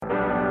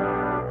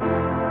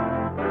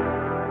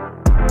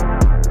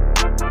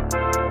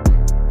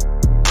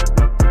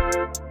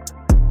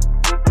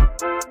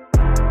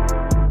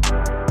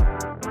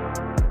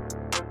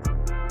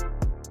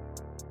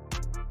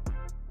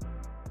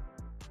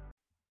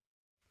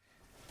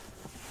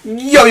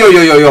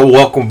Yo,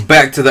 welcome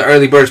back to the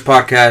Early Birds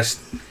Podcast.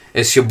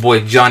 It's your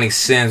boy Johnny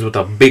Sins with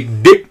a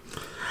big dick.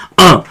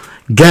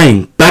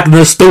 Gang, back in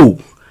the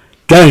stool.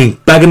 Gang,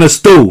 back in the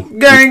stool.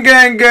 Gang.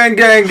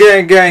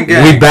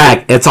 We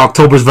back. It's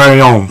October's very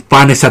own.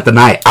 Finest at the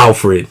night,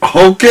 Alfred.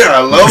 Okay,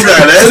 I love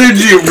that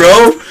energy,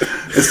 bro.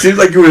 It seems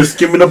like you were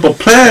scheming up a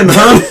plan,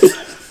 huh?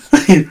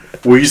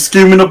 Were you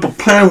scheming up a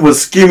plan with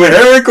scheming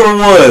Erick or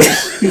what?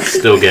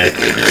 Still gay.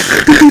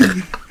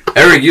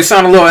 Erick, you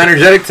sound a little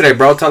energetic today,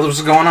 bro. Tell us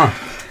what's going on.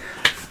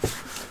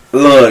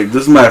 Look,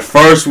 this is my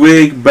first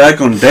week back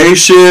on day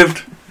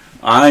shift.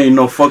 I ain't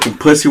no fucking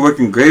pussy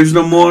working graves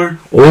no more.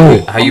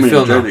 Oh, how you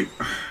feel now?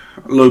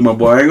 Look, my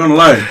boy, I ain't gonna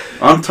lie.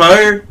 I'm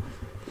tired,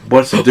 but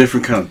it's a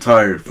different kind of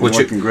tired from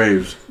working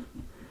graves.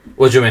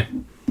 What you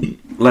mean?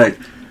 Like,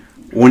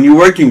 when you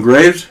work in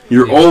graves,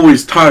 you're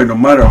always tired. No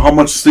matter how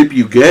much sleep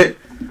you get,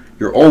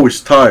 you're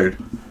always tired.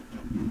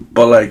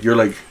 But, like, you're,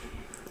 like,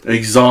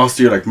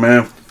 exhausted. You're like,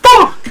 man,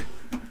 fuck!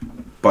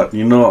 But,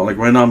 you know, like,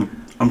 right now,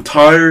 I'm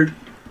tired.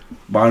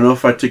 But I know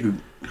if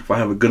I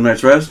have a good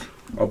night's rest,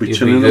 I'll be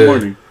chilling in the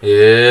morning.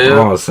 Yeah.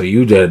 Oh, so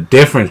you did a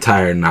different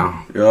tire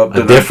now. Yep,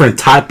 a different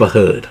type of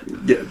hood.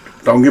 Yeah,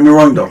 don't get me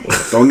wrong though.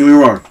 Don't get me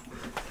wrong.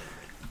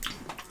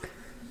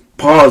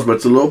 Pause, but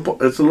it's a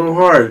little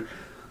hard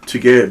to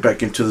get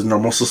back into the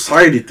normal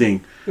society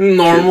thing.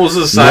 Normal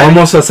society.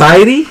 Normal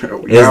society?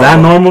 Yeah, is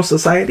that normal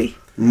society?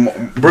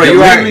 Bro,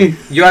 you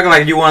act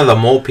like you one of the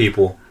mole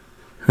people.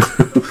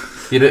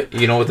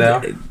 You know what they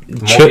are?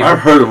 I've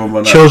heard of them,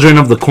 but Children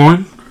of the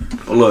Corn.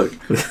 But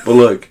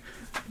look.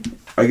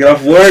 I get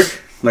off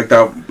work, like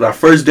that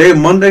first day,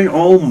 Monday,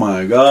 oh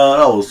my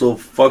god, I was so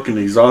fucking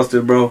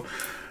exhausted, bro.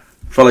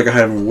 Felt like I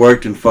haven't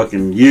worked in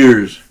fucking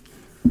years.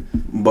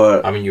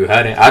 But I mean, you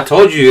hadn't. I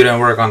told you didn't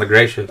work on the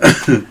gray shift.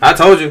 I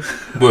told you.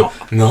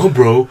 But no,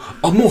 bro,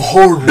 I'm a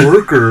hard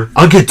worker.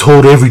 I get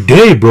told every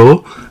day,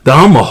 bro, that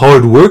I'm a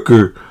hard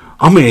worker.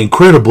 I'm an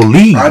incredible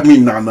lead. I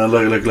mean,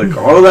 look,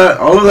 all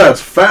of that's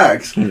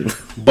facts.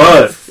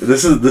 But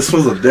this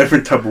was a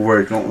different type of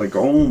work. Like,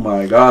 oh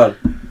my god.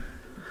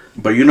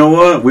 But you know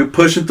what? We're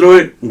pushing through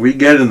it. We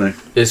get in there.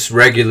 It's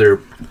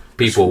regular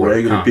people work.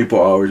 Regular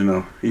people hours, you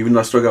know. Even though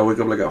I still got to wake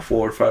up like at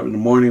 4 or 5 in the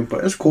morning,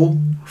 but it's cool.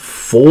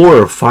 4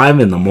 or 5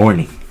 in the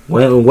morning.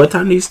 What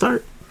time do you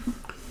start?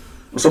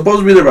 I'm supposed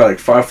to be there by like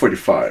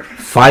 5:45.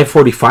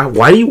 5:45?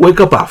 Why do you wake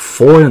up at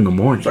 4 in the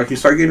morning? So I can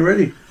start getting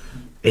ready.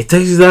 It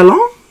takes you that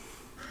long?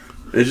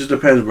 It just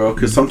depends, bro.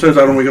 Because sometimes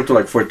I don't wake up till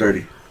like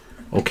 4:30.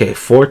 Okay,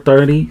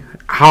 4:30.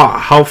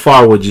 How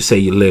far would you say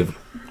you live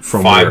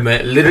from 5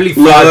 minutes? Literally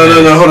 5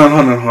 minutes. No,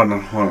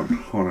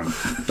 hold on.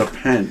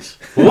 Depends.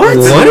 What?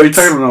 What are you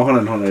talking about?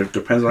 Hold on. It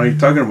depends on what you're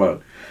talking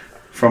about.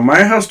 From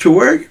my house to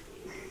work,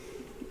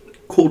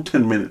 cool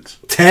 10 minutes.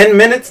 10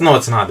 minutes? No,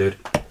 it's not, dude.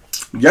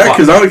 Yeah,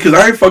 because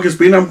I ain't fucking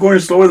speeding. I'm going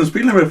slower than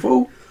speed limit,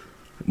 fool.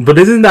 But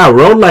isn't that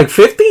road like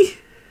 50?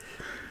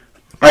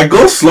 I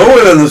go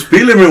slower than the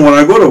speed limit when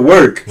I go to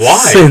work. Why?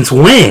 Since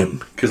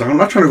when? Because I'm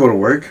not trying to go to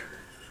work.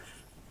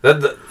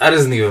 That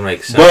doesn't even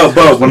make sense.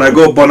 But when I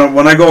go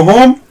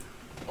home,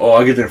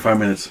 I get there in 5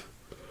 minutes.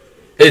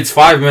 It's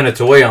 5 minutes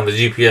away on the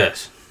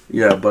GPS.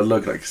 Yeah, but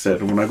look, like I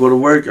said, when I go to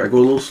work, I go a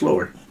little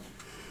slower.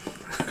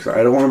 Because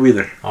I don't want to be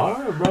there.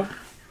 Alright, bro.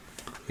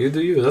 You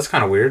do you. That's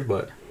kind of weird,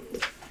 but...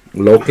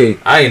 Low-key.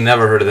 I ain't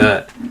never heard of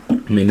that.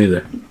 Me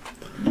neither.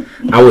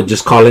 I would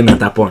just call in at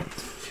that point.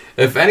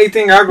 If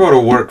anything, I go to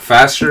work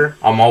faster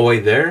on my way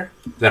there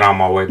than on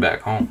my way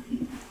back home.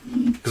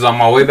 Because on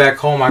my way back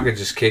home, I could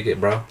just kick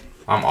it, bro.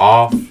 I'm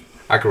off.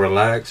 I can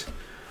relax.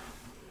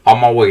 On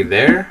my way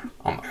there,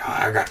 I'm like,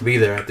 I got to be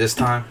there at this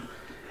time.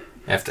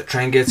 If the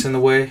train gets in the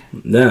way,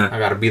 I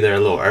got to be there a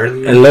little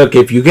earlier. And look,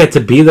 if you get to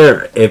be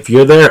there, if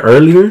you're there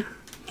earlier,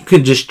 you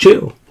can just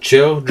chill.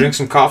 Chill, drink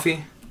some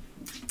coffee.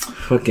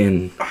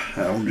 Fucking...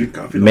 I don't drink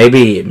coffee.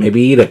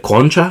 Maybe eat a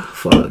concha?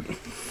 Fuck.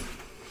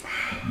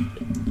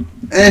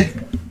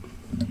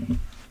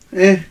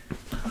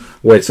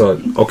 Wait, so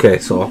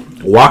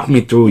walk me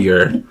through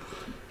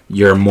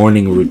your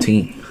morning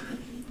routine.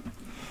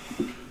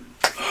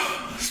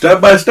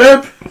 Step by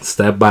step.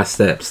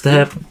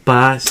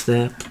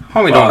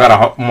 Homie don't got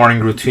a morning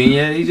routine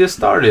yet. He just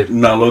started.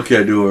 No, look,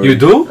 I do. You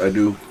do? I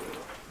do.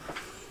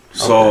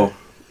 So,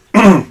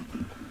 I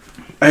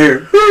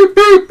hear beep,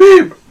 beep,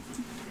 beep.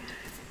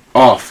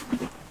 Off.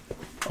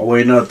 I'll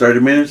wait another 30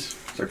 minutes.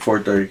 It's like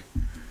 4:30.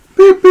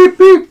 Beep, beep,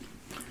 beep.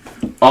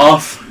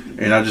 Off.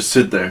 And I just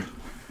sit there.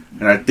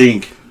 And I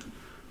think,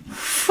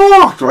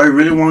 fuck, do I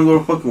really want to go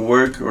to fucking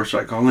work or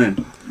should I call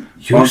in?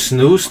 You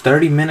snooze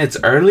 30 minutes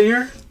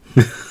earlier?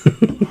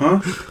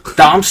 Huh?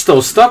 I'm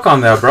still stuck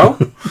on that, bro.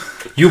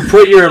 You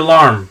put your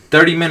alarm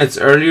 30 minutes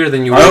earlier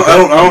than you wake up.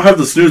 I don't have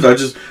the snooze.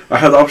 I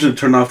have the option to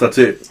turn off. That's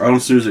it. I don't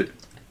snooze it.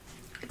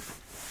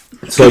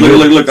 So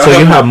look,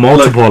 you have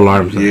multiple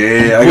alarms.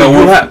 Yeah, I got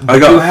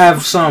one. You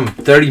have some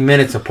 30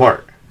 minutes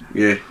apart.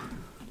 Yeah.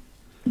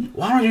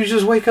 Why don't you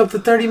just wake up the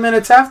 30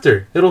 minutes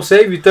after? It'll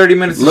save you 30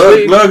 minutes of Look.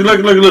 sleep.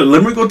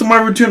 Let me go through my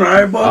routine,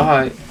 alright, bud?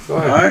 Alright, go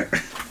ahead. Alright.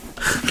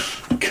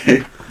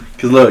 Okay.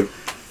 Because look.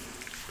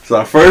 So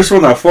that first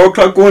one, that 4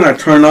 o'clock one, I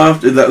turn off.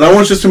 That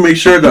one's just to make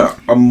sure that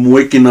I'm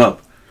waking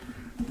up.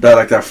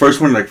 That first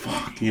one, like,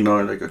 fuck, you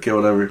know, like, okay,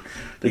 whatever.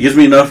 That gives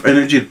me enough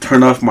energy to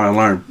turn off my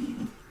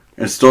alarm.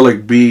 And still,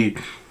 like, be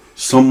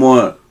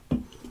somewhat,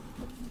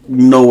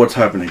 know what's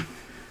happening.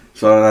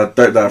 So that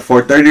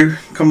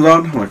 4:30 comes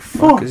on, I'm like,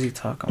 fuck. What is he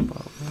talking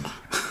about?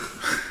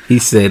 He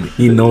said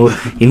he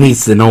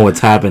needs to know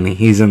what's happening.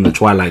 He's in the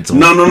twilight zone.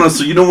 No.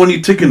 So you know when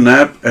you take a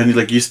nap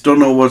and you still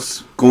know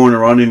what's going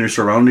around in your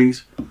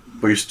surroundings,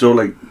 but you're still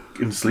like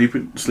in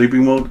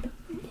sleeping mode.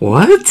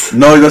 What?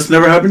 No, that's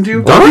never happened to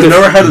you. Doctor, you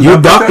never had a you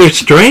nap Doctor like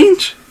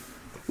Strange?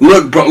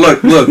 Look, bro.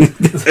 Look.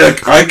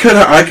 Like,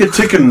 I could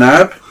take a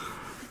nap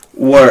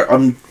where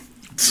I'm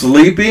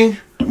sleeping,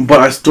 but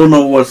I still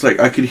know what's like.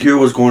 I could hear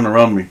what's going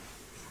around me.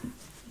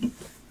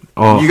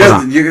 Oh, you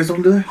guys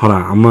don't do that? Hold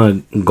on, I'm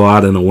gonna go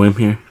out on a whim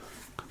here.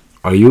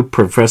 Are you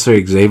Professor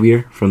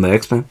Xavier from the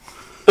X-Men?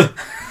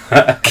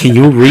 Can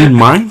you read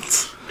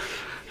minds?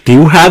 Do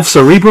you have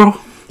Cerebro?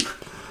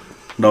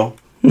 No.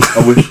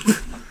 I wish.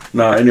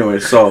 No, anyway,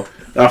 so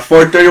that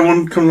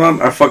 4:31 comes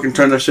on, I fucking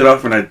turn that shit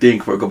off and I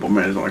think for a couple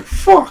minutes. I'm like,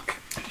 fuck.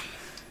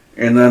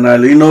 And then I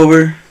lean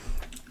over,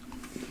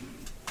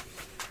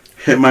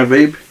 hit my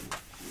vape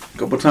a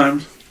couple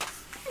times.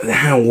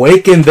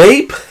 Wake and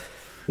vape?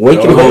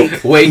 Wake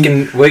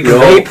and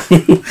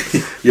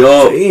vape?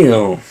 Yo.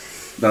 Damn.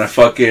 Then I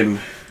fucking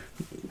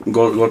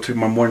go take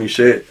my morning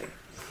shit.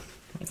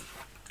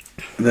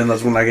 And then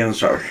that's when I get in the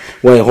shower.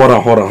 Wait, hold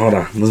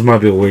on. This might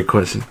be a weird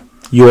question.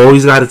 You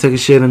always gotta take a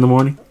shit in the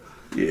morning?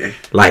 Yeah.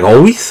 Like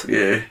always?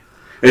 Yeah.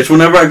 It's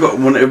whenever I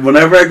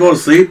go to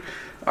sleep,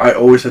 I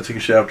always have to take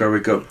a shit after I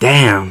wake up.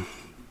 Damn.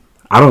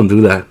 I don't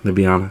do that, to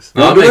be honest.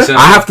 No, that makes sense.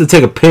 I have to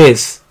take a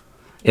piss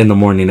in the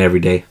morning every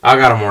day. I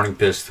got a morning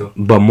piss too.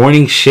 But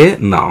morning shit?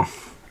 No.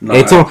 No,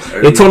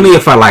 it's only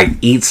if I like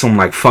eat some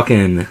like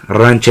fucking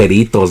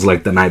rancheritos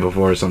like the night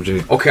before or some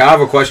shit. Okay, I have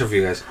a question for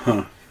you guys.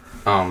 Huh.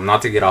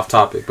 Not to get off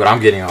topic, but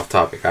I'm getting off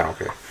topic. I don't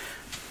care.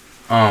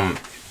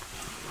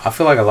 I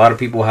feel like a lot of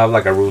people have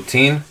like a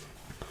routine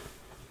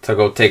to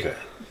go take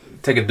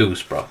a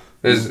deuce, bro.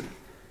 Do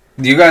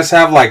you guys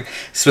have like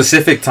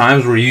specific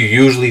times where you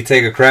usually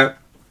take a crap?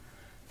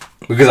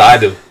 Because I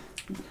do.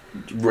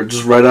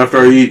 Just right after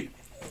I eat.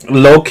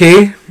 Low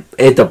key,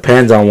 it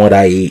depends on what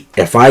I eat.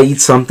 If I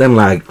eat something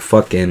like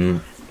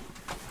fucking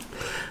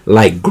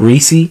like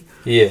greasy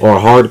or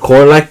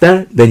hardcore like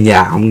that, then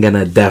yeah, I'm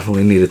gonna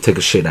definitely need to take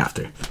a shit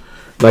after.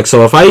 Like,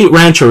 so if I eat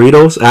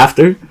rancheritos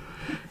after,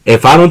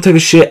 if I don't take a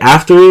shit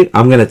after it,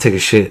 I'm gonna take a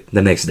shit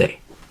the next day.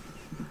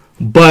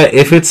 But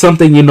if it's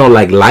something, you know,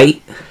 like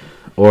light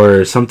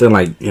or something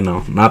like, you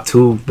know, not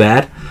too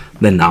bad,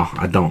 then no,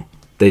 I don't.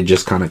 They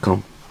just kind of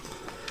come.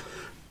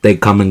 They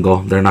come and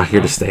go. They're not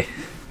here to stay.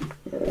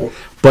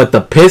 But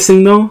the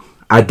pissing, though,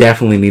 I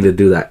definitely need to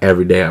do that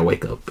every day I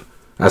wake up.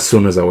 As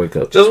soon as I wake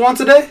up. Just once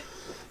a day?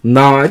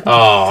 No.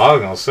 I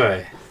was going to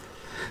say.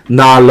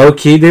 Nah, low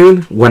key,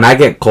 dude. When I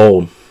get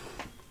cold,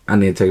 I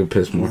need to take a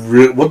piss more.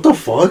 What the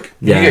fuck?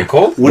 Yeah. You get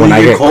cold? When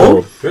I get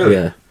cold? Really?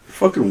 Yeah.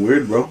 Fucking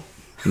weird, bro.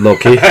 Low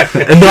key. No,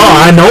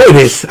 I know it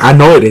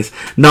is.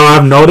 No,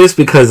 I've noticed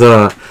because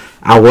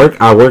I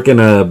work in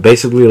a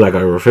basically like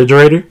a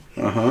refrigerator.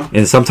 Uh-huh.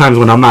 And sometimes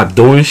when I'm not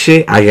doing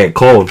shit, I get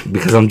cold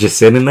because I'm just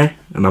sitting there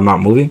and I'm not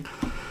moving.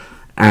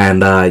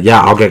 And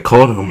yeah, I'll get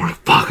cold and I'm like,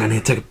 fuck, I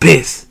need to take a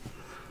piss.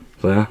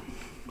 So yeah,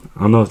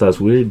 I don't know if that's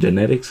weird,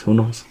 genetics, who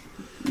knows?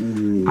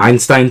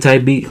 Einstein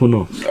type beat, who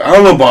knows? I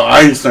don't know about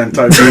Einstein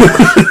type beat.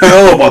 I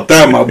don't know about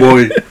that, my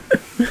boy.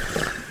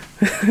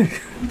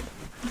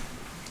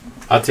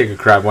 I'll take a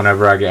crap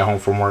whenever I get home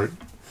from work.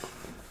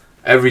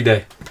 Every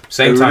day.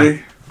 Same time.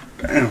 Day?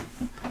 Damn.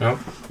 Yep.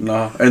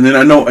 No. And then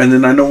I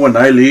know when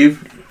I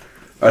leave,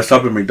 I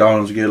stop at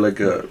McDonald's to get like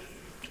a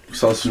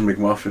sausage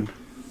McMuffin.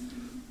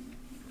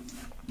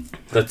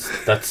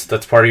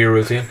 That's part of your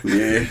routine?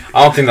 Yeah.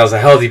 I don't think that's a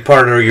healthy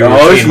part of your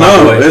routine.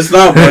 It's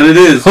not, but it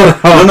is. No,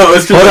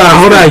 it's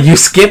hold on.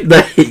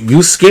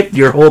 You skipped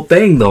your whole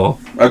thing though.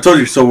 I told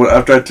you. So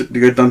after I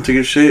get done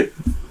taking shit,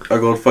 I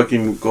go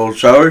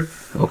shower.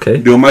 Okay.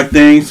 Do my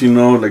things, you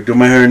know, like do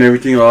my hair and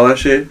everything, all that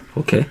shit.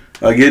 Okay.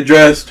 I get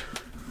dressed.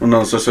 Oh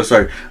no,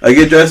 sorry. I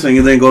get dressed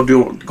and then go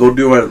do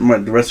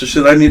the rest of the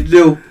shit I need to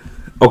do.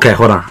 Okay,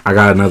 hold on. I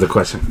got another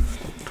question.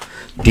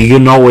 Do you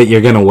know what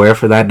you're gonna wear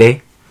for that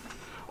day?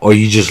 Or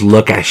you just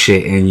look at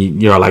shit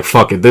and you're like,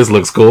 fuck it, this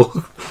looks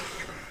cool?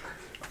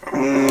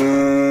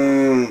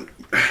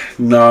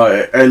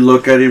 No, I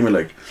look at him and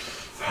like,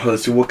 oh,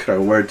 let's see, what can I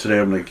wear today?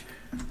 I'm like,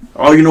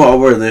 oh, you know, I'll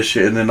wear this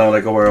shit. And then I'll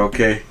wear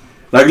okay.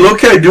 Like,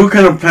 look, I do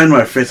kind of plan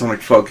my face. I'm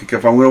like, fuck,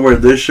 if I'm going to wear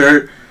this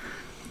shirt,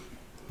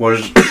 what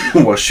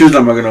shoes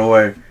am I going to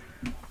wear?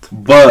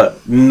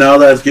 But now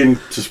that it's getting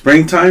to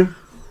springtime,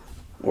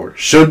 or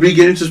should be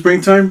getting to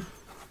springtime,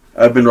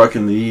 I've been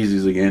rocking the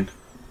Yeezys again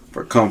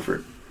for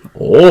comfort.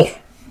 Oh,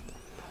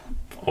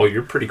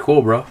 you're pretty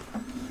cool, bro.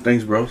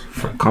 Thanks, bros.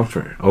 For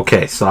comfort.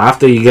 Okay, so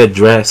after you get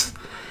dressed,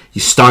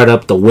 you start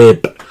up the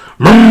whip.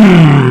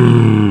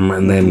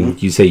 And then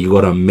you say you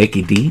go to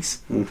Mickey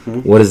D's.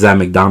 Mm-hmm. What is that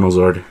McDonald's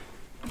order?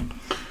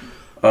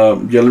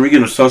 Yeah, let me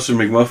get a sausage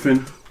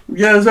McMuffin.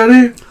 Yeah, is that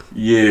it?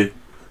 Yeah.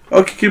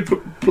 Okay,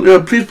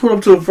 please pull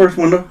up to the first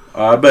window.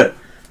 I bet.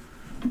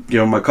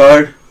 Give him my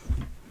card.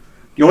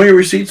 You want your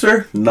receipt,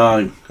 sir? Nah,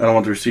 I don't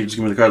want the receipt. Just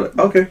give me the card. Like,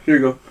 okay, here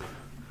you go.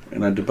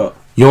 And I dip out.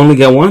 You only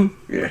get one?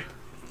 Yeah.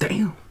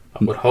 Damn.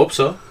 I would hope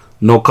so.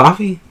 No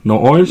coffee? No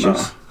orange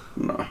juice?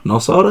 Nah. No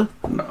soda?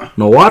 Nah.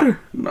 No water?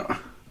 Nah.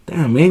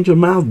 Damn, ain't your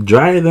mouth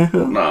drier than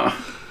hell? Nah.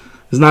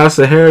 It's not a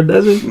Sahara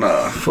Desert?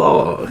 Nah.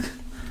 Fuck.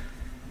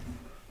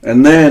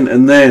 And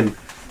then,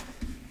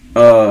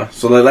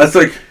 so like that's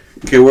like,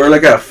 okay, we're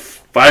like at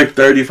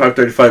 5:30,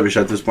 5:35ish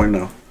at this point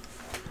now.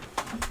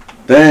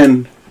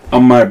 Then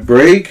on my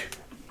break,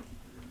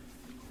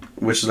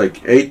 which is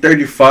like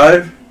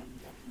 8:35,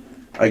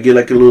 I get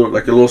like a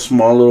little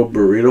small little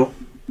burrito.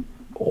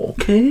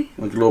 Okay.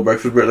 Like a little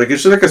breakfast burrito. Like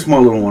it's just like a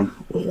small little one.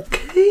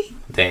 Okay.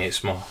 They ain't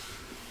small.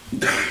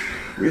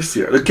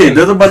 Okay,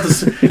 they're about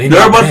the They ain't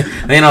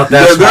not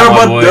that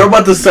small, they're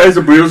about the size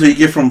of burritos that you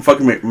get from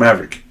fucking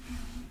Maverick.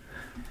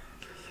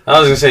 I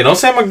was gonna say, don't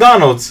say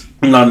McDonald's.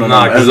 No,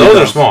 because those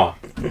are small.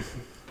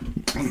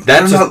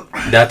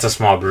 That's a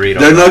small burrito.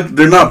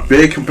 They're not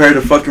big compared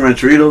to fucking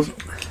Rancheritos.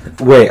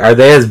 Wait, are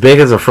they as big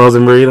as a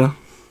frozen burrito?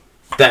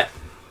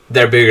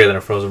 They're bigger than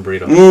a frozen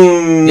burrito.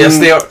 Yes,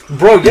 they are,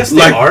 bro. Yes,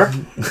 they are.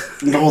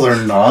 No,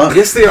 they're not.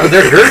 Yes, they are.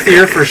 They're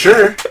girthier for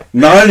sure.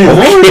 Not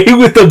anymore. Okay,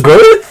 with the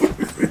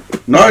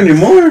girth? Not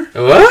anymore.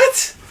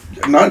 What?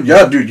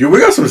 Dude. We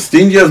got some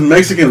stingy ass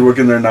Mexicans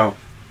working there now.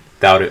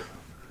 Doubt it.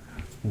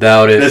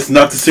 It's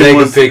not the same.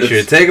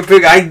 Take a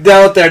picture. I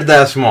doubt they're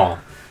that small.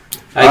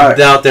 I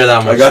doubt they're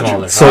that much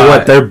smaller. So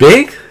what? They're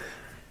big?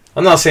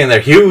 I'm not saying they're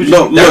huge.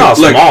 No, they're not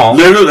small.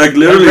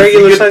 Literally,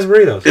 regular size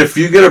burritos. If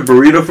you get a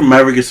burrito from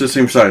Maverick, it's the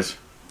same size.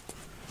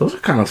 Those are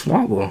kind of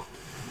small, though.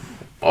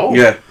 Oh.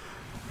 Yeah.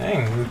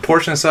 Dang,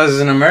 portion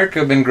sizes in America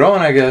have been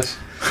growing, I guess.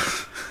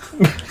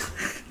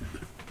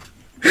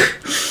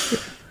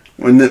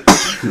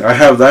 I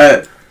have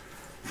that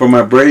for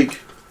my break,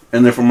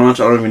 and then for my lunch,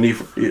 I don't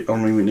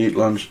even eat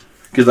lunch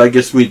because that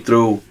gets me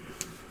through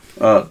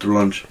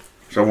lunch,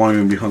 so I won't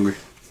even be hungry.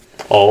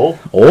 Oh.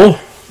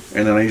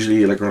 And then I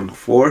usually eat like around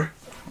 4.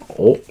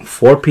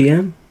 4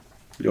 p.m.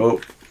 Yup.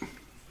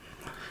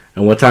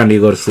 And what time do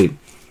you go to sleep?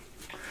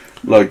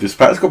 Look, this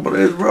past couple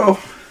days, bro,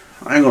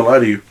 I ain't gonna lie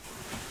to you.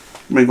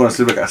 I've been going to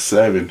sleep like at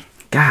 7.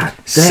 God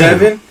damn.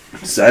 7?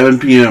 7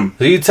 p.m.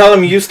 So you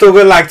telling me you still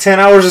get like 10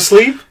 hours of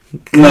sleep?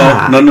 No.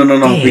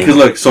 Damn. Because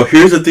look, so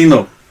here's the thing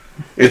though.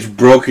 It's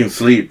broken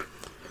sleep.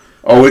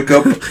 I'll wake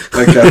up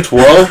like at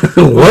 12.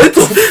 What?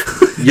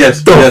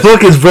 Yes. The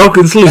fuck is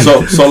broken sleep? So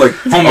like,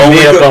 Homie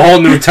made up a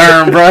whole new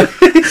term, bro.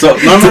 So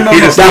no.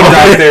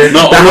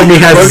 That homie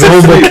has his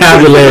own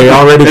vocabulary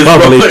already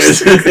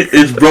published.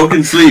 It's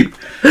broken sleep.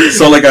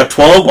 So like at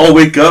 12, I'll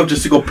wake up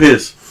just to go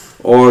piss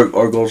or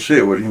go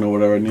shit,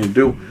 whatever I need to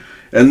do,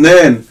 and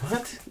then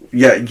what?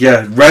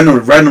 Yeah,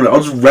 randomly.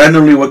 I'll just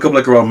randomly wake up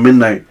like around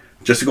midnight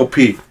just to go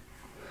pee,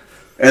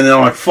 and then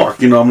I'm like,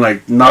 fuck, I'm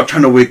like not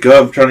trying to wake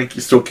up, trying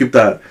to still keep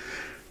that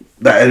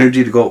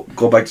energy to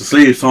go back to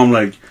sleep. So I'm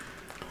like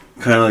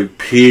kind of like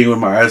peeing with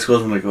my eyes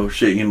closed. I'm like, oh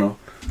shit,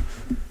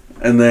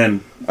 and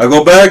then I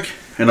go back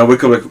and I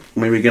wake up like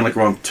maybe again like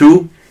around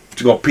 2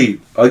 to go pee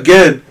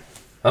again.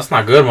 That's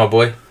not good, my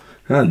boy.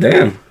 God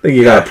damn. I think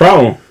you got a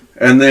problem.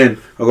 And then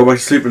I'll go back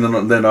to sleep,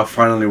 and then I'll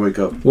finally wake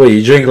up. Wait,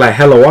 you drink like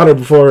hella water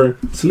before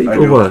sleep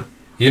or what?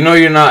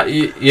 You're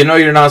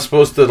not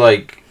supposed to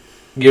like.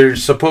 You're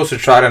supposed to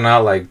try to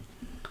not like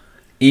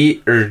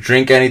eat or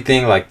drink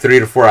anything like 3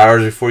 to 4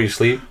 hours before you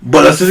sleep.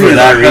 But that's the thing. For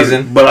that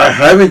reason. But I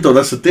haven't though.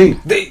 That's the thing.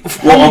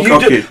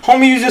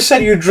 Homie, you just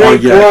said you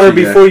drink water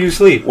before you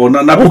sleep. Well,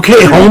 not okay,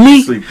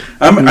 homie. Sleep.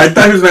 I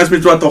thought he was gonna ask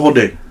me throughout the whole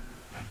day,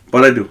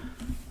 but I do.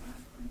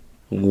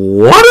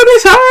 What are they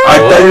saying? I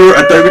thought you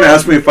were gonna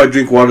ask me if I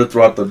drink water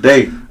throughout the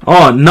day.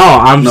 Oh no,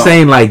 I'm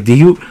saying like,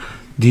 do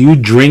you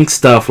drink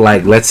stuff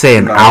like, let's say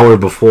an hour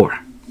before?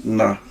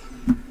 No.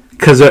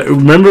 Cause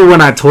remember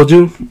when I told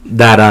you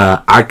that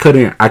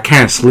I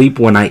can't sleep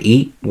when I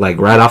eat like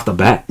right off the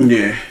bat?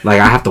 Yeah. Like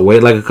I have to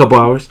wait like a couple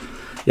hours.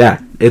 Yeah,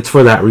 it's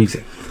for that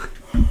reason.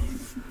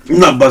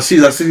 No, but see,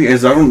 that's the thing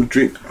is I don't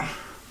drink.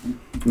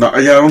 No,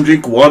 I don't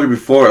drink water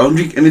before. I don't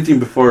drink anything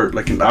before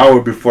like an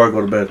hour before I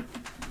go to bed.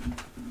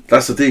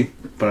 That's the thing,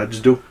 but I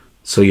just do.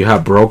 So you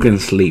have broken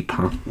sleep,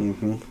 huh?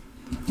 Mm-hmm.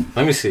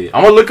 Let me see.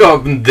 I'm gonna look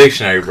up in the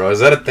dictionary, bro. Is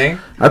that a thing?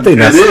 I think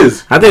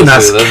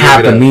that's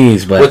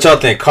Japanese, but what y'all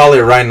think? Call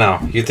it right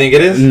now. You think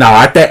it is? No,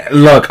 I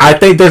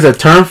think there's a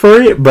term for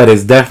it, but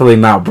it's definitely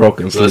not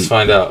broken sleep. Let's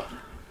find out.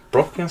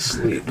 Broken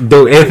sleep.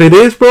 Dude, if it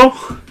is, bro,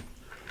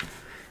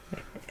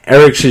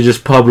 Erick should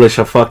just publish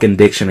a fucking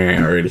dictionary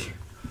already.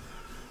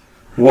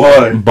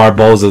 What?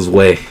 Barbosa's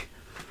way.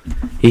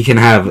 He can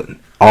have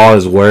all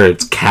his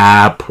words.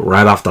 Cap,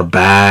 right off the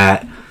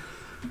bat.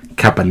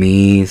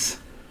 Japanese.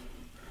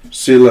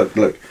 See, look.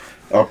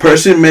 A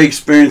person may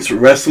experience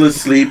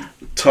restless sleep,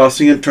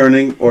 tossing and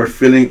turning, or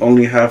feeling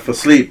only half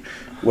asleep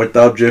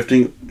without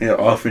drifting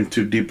off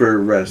into deeper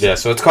rest. Yeah,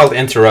 so it's called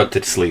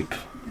interrupted sleep.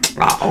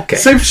 Oh, okay.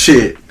 Same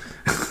shit.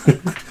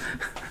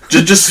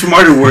 Just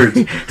smarter words.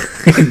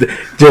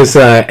 Just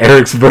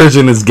Erick's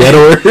version is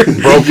ghetto.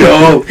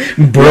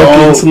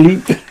 Broken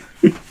sleep.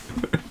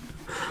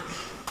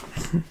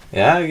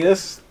 Yeah, I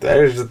guess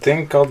there's a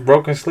thing called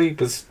broken sleep.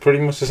 It's pretty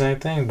much the same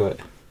thing, but...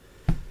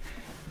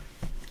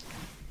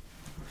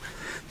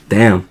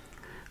 Damn.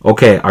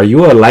 Okay, are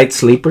you a light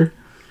sleeper?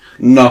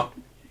 No.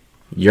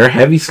 You're a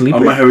heavy sleeper?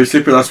 I'm a heavy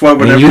sleeper. That's why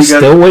whenever and you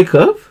still wake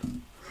up?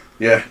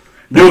 Yeah.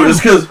 Dude, it's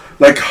because,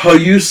 like how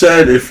you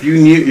said, if you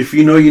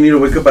know you need to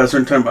wake up at a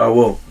certain time, I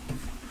will.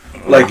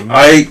 Like,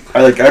 I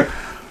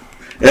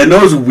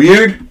know it's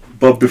weird,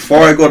 but before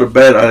I go to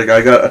bed,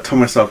 I tell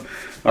myself,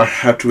 I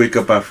have to wake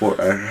up at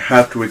 4. I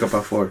have to wake up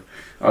at 4.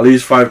 At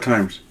least 5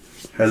 times.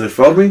 Has it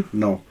failed me?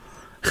 No.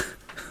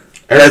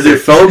 Has it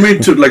failed me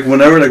to, like,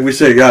 whenever, like, we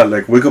say, yeah,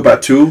 like, wake up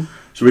at 2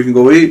 so we can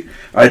go eat?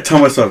 I tell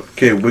myself,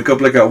 okay, wake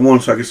up, like, at 1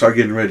 so I can start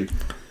getting ready.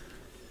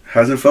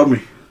 Hasn't failed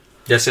me.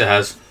 Yes, it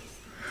has.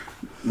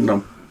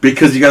 No.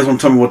 Because you guys won't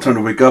tell me what time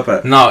to wake up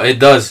at. No, it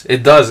does.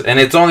 It does. And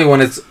it's only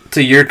when it's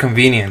to your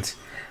convenience.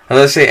 And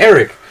let's say,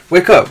 Eric,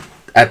 wake up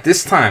at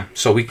this time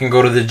so we can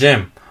go to the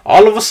gym.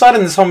 All of a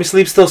sudden, this homie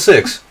sleeps till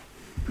 6.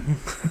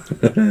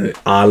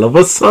 All of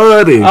a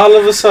sudden.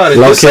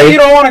 Just say you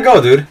don't want to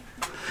go, dude.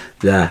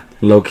 Yeah,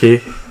 low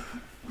key.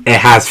 It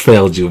has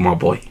failed you, my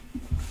boy.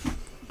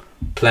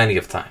 Plenty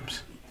of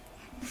times.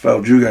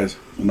 Failed you guys,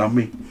 not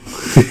me.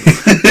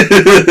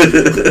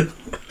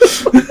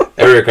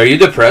 Eric, are you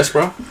depressed,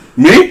 bro?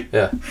 Me?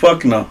 Yeah.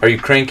 Fuck no. Are you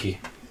cranky?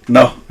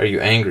 No. Are you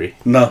angry?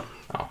 No.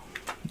 Oh.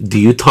 Do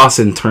you toss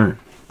and turn?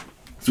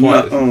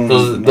 No.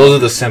 Those are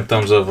the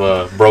symptoms of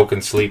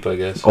broken sleep, I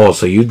guess. Oh,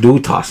 so you do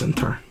toss and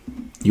turn.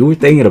 You were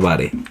thinking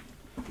about it.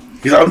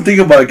 Because I'm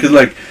thinking about it, because,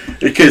 like,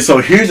 okay, so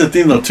here's the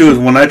thing, though, too, is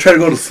when I try to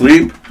go to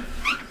sleep,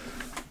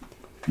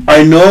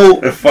 I know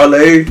if I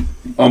lay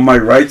on my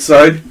right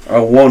side, I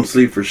won't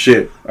sleep for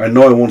shit. I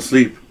know I won't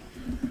sleep.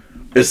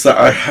 It's that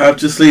I have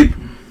to sleep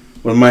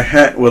with my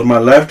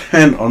left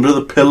hand under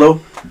the pillow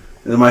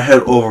and my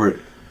head over it.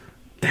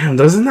 Damn,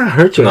 doesn't that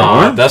hurt your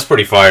arm? That's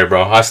pretty fire,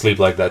 bro. I sleep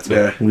like that, too.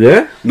 Yeah?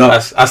 Yeah? No.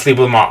 I sleep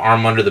with my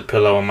arm under the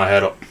pillow and my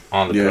head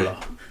on the pillow.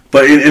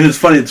 But and it's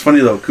funny,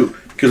 though,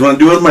 because when I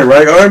do it with my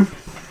right arm,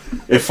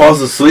 it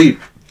falls asleep.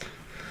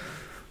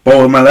 But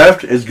with my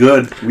left, it's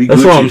good.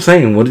 That's what I'm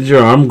saying. What did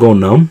your arm go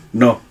numb?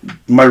 No.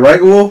 My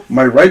right will,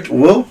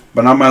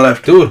 but not my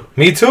left. Dude,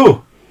 me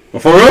too.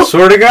 For real?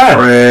 Swear to God.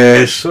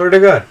 Fresh. Swear to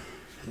God.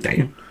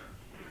 Damn.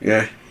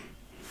 Yeah.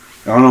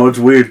 I don't know. It's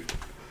weird.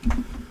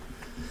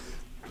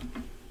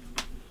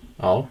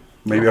 Oh.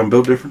 Maybe I'm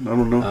built different. I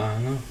don't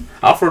know.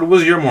 Alfred,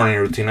 what's your morning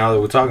routine now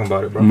that we're talking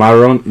about it, bro? My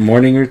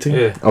morning routine?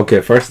 Yeah. Okay,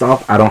 first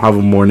off, I don't have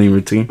a morning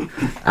routine.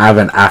 I have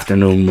an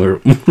afternoon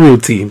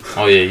routine.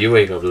 Oh, yeah. You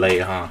wake up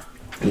late, huh?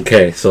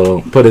 Okay,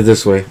 so put it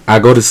this way. I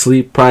go to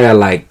sleep probably at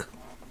like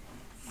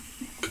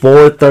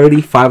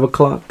 4:30, 5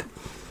 o'clock.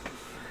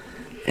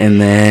 And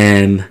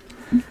then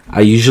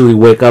I usually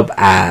wake up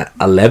at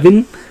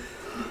 11.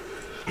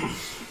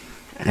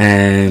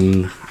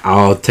 And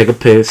I'll take a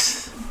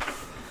piss.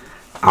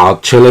 I'll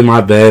chill in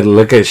my bed,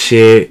 look at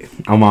shit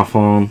on my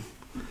phone.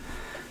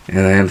 And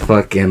then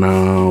fucking,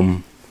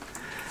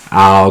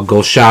 I'll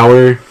go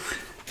shower.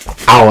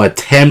 I'll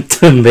attempt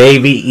to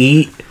maybe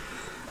eat.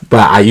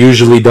 But I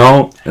usually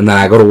don't. And then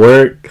I go to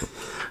work.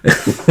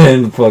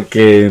 And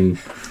fucking,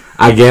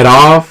 I get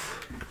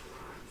off.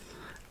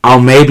 I'll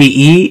maybe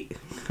eat.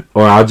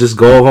 Or I'll just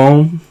go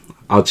home.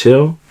 I'll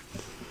chill.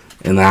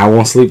 And then I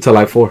won't sleep till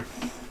like 4.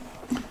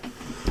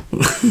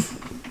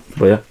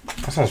 But yeah.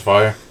 That sounds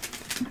fire.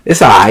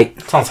 It's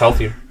alright. Sounds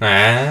healthier.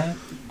 Nah.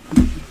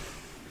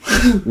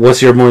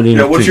 What's your morning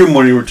routine? What's your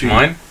morning routine?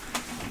 Mine?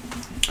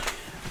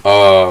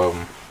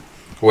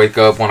 Wake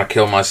up, want to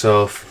kill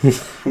myself.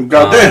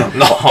 Goddamn.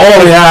 No.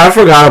 Oh, yeah, I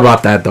forgot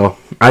about that, though.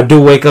 I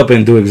do wake up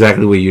and do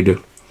exactly what you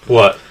do.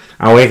 What?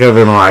 I wake up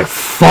and I'm like,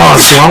 fuck,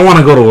 do I want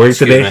to go to work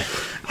today? Me.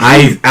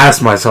 I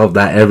ask myself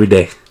that every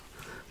day.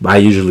 But I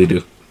usually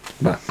do.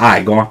 But,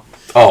 alright, go on.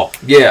 Oh,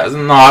 yeah.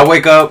 No, I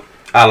wake up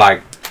at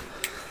like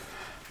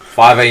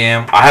 5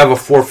 a.m. I have a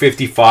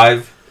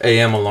 4:55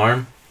 a.m.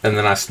 alarm. And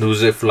then I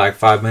snooze it for like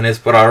 5 minutes.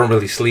 But I don't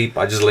really sleep.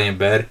 I just lay in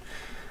bed.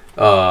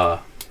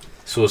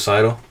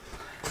 Suicidal.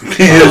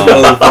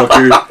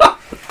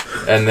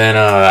 And then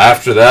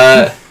after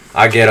that,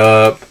 I get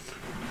up.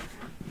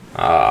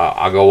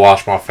 I go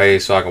wash my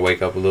face so I can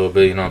wake up a little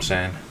bit. You know what I'm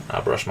saying? I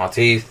brush my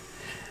teeth,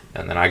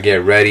 and then I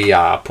get ready.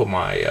 I put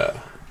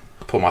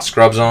my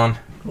scrubs on.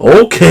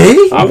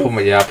 Okay. I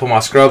put my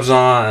scrubs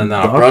on, and then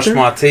I brush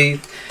my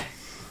teeth,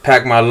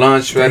 pack my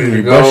lunch, ready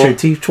to go. Brush your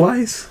teeth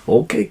twice?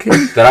 Okay,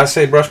 kid. Did I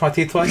say brush my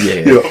teeth twice?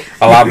 Yeah.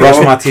 I brush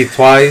my teeth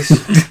twice,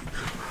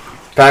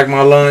 pack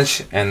my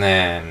lunch, and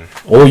then.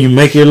 Oh, you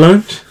make your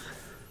lunch?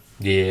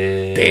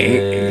 Yeah.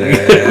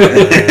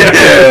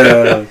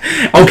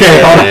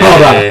 Okay,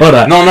 hold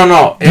on.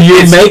 No. Do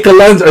you make a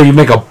lunch or you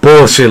make a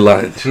bullshit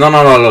lunch? No.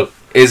 Look,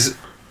 is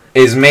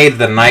made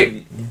the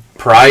night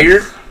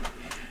prior,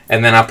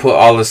 and then I put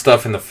all the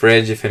stuff in the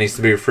fridge if it needs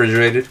to be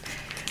refrigerated,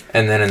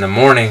 and then in the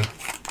morning,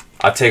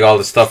 I take all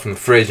the stuff from the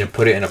fridge and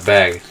put it in a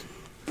bag.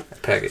 I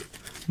pack it.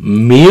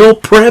 Meal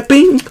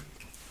prepping?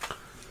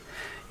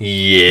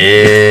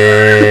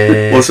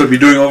 Yeah. What's up? You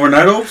doing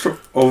overnight oats?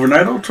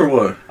 Overnight oats or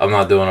what? I'm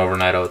not doing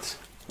overnight oats.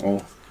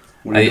 Oh.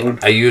 What are you doing?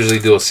 I usually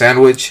do a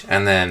sandwich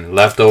and then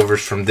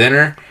leftovers from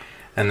dinner.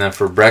 And then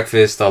for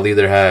breakfast, I'll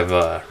either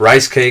have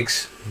rice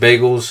cakes,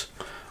 bagels,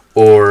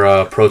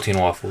 or protein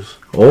waffles.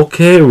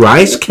 Okay,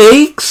 rice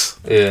cakes?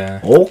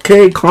 Yeah.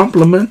 Okay,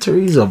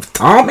 complimentaries of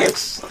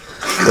Thomas.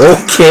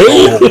 Okay.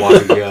 Oh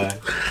my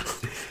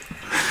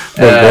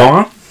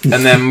god.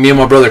 And then me and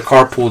my brother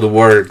carpool to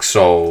work,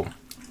 so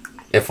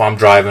if I'm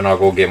driving, I'll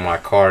go get my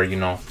car,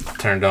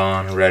 turned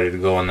on, ready to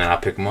go, and then I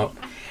pick him up.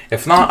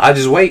 If not, I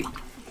just wait.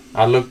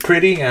 I look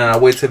pretty, and I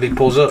wait till he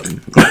pulls up.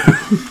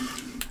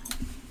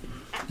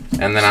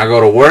 And then I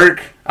go to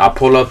work. I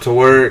pull up to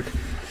work.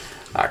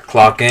 I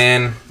clock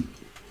in.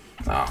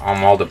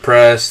 I'm all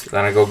depressed.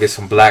 Then I go get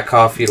some black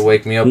coffee to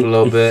wake me up a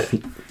little bit.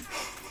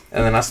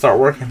 And then I start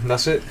working.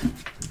 That's it.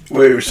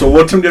 Wait, so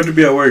what time do you have to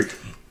be at work?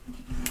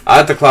 I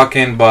have to clock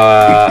in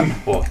by...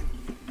 Well,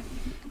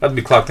 I have to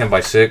be clocked in by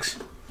 6.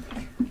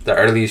 The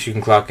earliest you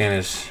can clock in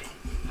is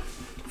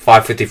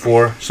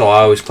 5:54. So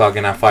I always clock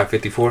in at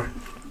 5:54.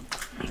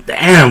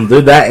 Damn,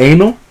 dude, that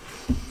anal?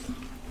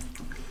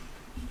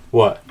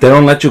 What? They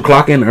don't let you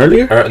clock in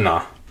earlier?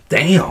 Nah.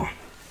 Damn.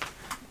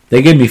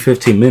 They give me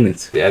 15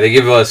 minutes. Yeah, they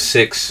give us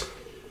 6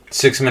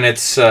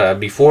 minutes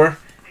before,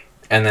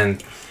 and then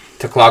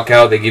to clock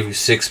out, they give you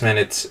 6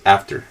 minutes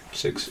after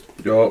 6.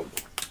 Yo.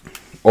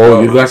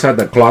 Oh, you guys had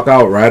to clock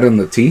out right on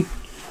the T?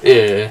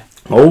 Yeah.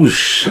 Oh,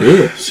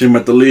 shit. So you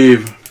meant to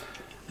leave.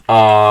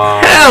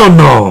 Hell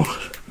no.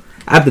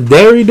 At the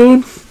dairy,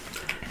 dude?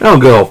 I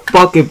don't give a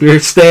fuck if you're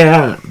staying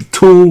out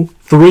 2,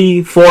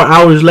 3, 4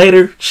 hours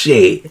later.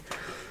 Shit.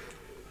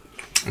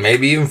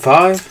 Maybe even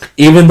 5.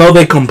 Even though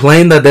they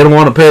complain that they don't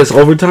want to pay us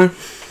overtime?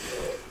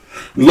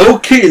 Low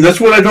key,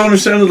 that's what I don't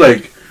understand.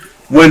 Like,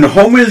 when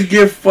homies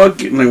get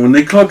fucking, like, when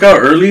they clock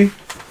out early,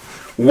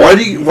 why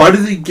do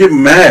they get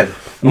mad?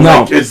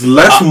 No. Like, it's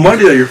less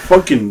money that you're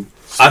fucking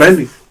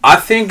spending. I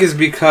think it's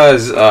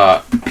because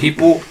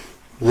people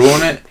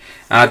ruin it,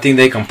 and I think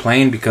they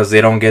complain because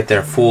they don't get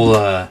their full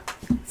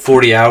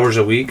 40 hours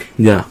a week.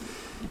 Yeah.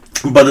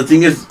 But the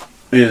thing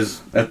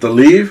is at the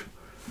leave,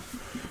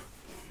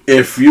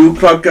 if you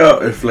clock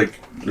out,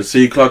 let's say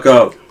you clock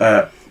out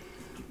at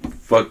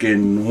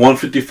fucking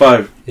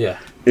 1:55, yeah,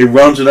 it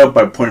rounds it up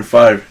by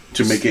 0.5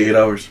 to make it 8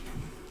 hours.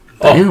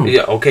 Oh, Damn.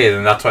 yeah, okay,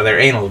 then that's why they're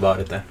anal about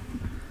it then.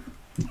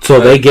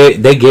 So they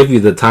give you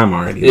the time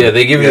already. Yeah,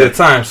 they give you the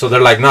time, so they're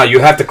like, no, you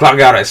have to clock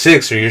out at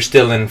 6 or you're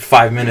still in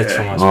 5 minutes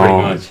from us, pretty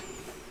much.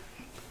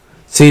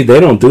 See, they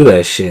don't do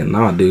that shit.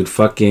 Nah, dude,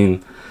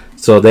 fucking...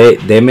 So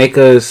they make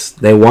us...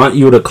 They want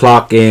you to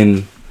clock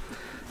in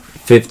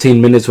 15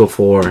 minutes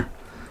before.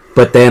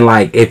 But then,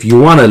 like, if you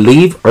want to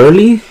leave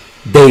early,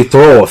 they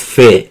throw a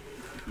fit.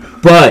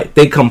 But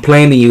they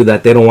complain to you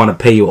that they don't want to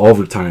pay you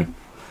overtime.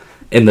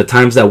 And the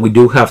times that we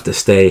do have to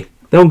stay,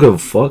 they don't give a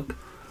fuck.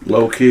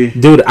 Low key.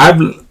 Dude,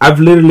 I've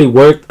literally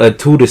worked a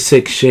 2 to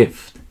 6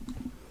 shift.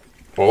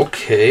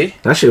 Okay.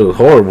 That shit was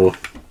horrible.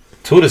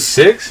 2 to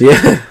 6?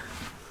 Yeah.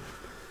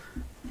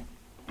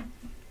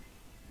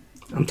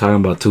 I'm talking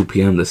about 2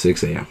 p.m. to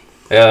 6 a.m.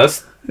 Yeah,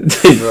 that's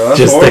That's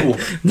horrible.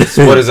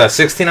 what is that,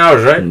 16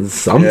 hours, right?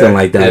 Something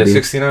like that, yeah, dude.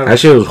 16 hours. That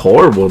shit was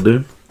horrible,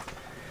 dude.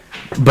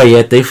 But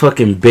yet they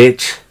fucking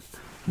bitch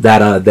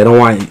that they don't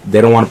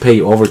want to pay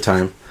you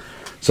overtime.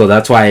 So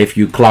that's why if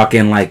you clock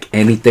in like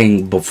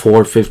anything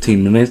before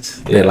 15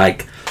 minutes, they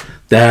like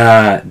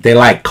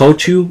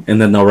coach you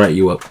and then they'll write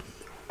you up.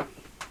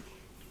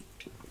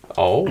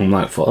 Oh, I'm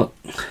like, fuck.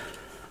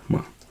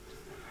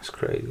 that's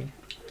crazy.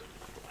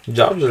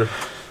 Jobs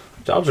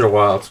are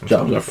wild.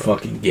 Jobs are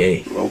fucking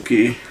gay. Low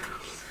key.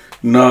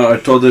 No, I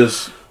told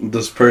this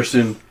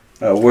person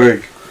at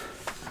work.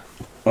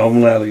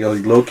 I'm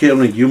like low key. I'm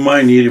like, you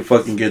might need to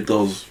fucking get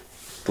those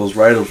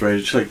write-ups right.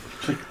 She's like,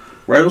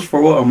 write-ups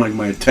for what? I'm like,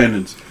 my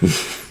attendance.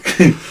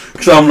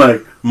 Cause I'm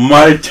like,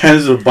 my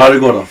attendance is about to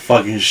go to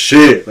fucking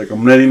shit. Like,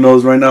 I'm letting you know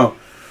this right now.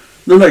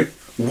 They're like,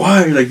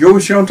 why? Like, you're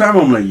always here on time?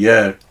 I'm like,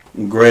 yeah,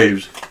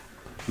 Graves.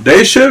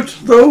 Day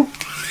shift though?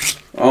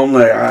 I'm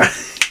like, I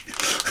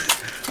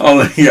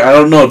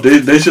don't know.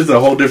 Day shift's a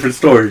whole different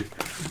story.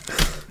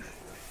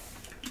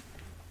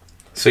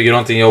 So you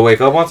don't think you'll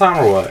wake up on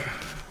time or what?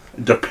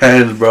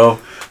 Depends, bro.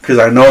 Cause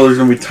I know there's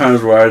gonna be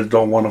times where I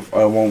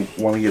won't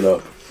want to get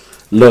up.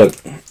 Look.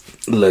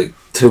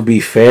 To be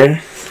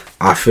fair,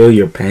 I feel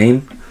your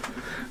pain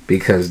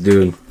because,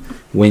 dude,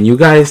 when you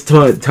guys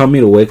tell me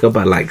to wake up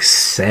at like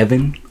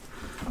 7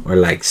 or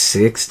like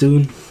 6,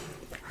 dude,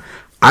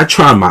 I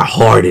try my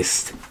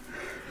hardest,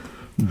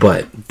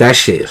 but that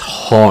shit is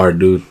hard,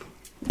 dude.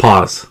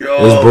 Pause.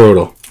 It's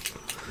brutal.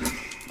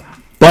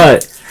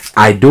 But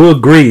I do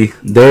agree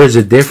there's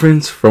a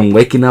difference from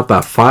waking up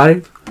at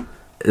 5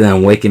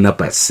 than waking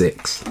up at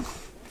 6.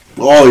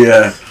 Oh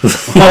yeah.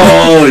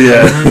 Oh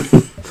yeah.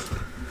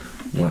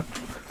 What?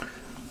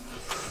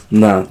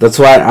 No, that's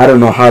why I don't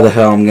know how the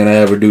hell I'm gonna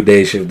ever do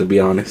day shift, to be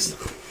honest.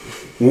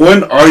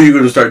 When are you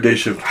gonna start day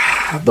shift?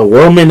 The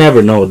world may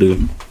never know,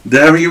 dude. They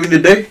haven't given you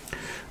a day?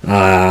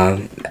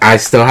 I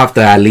still have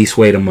to at least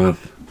wait a month.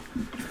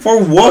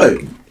 For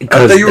what?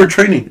 I thought you were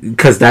training.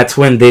 Because that's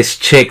when this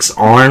chick's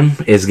arm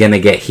is gonna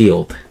get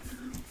healed.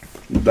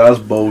 That's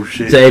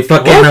bullshit. Say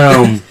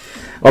fucking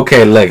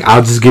Okay, look,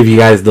 I'll just give you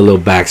guys the little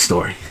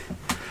backstory.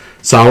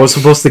 So I was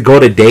supposed to go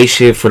to day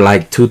shift for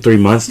like 2-3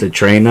 months to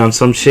train on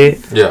some shit.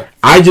 Yeah.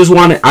 I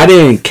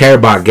didn't care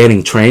about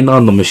getting trained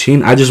on the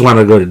machine. I just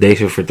wanted to go to day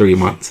shift for 3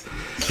 months.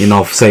 You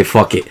know, say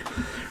fuck it.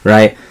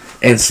 Right?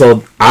 And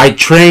so I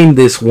trained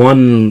this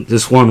one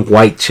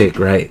white chick,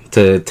 right,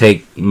 to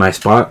take my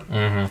spot.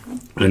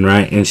 Mm-hmm.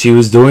 And she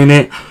was doing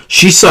it.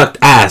 She sucked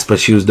ass, but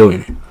she was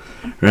doing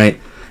it. Right?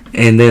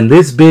 And then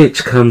this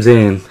bitch comes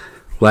in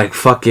like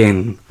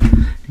fucking,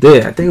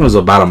 I think it was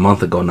about a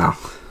month ago now.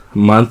 A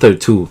month or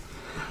two.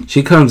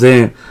 She comes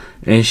in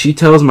and she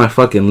tells my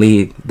fucking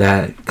lead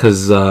that,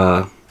 because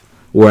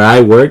where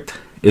I worked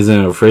is in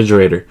a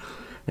refrigerator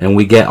and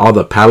we get all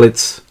the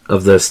pallets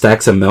of the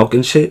stacks of milk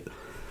and shit.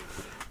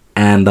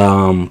 And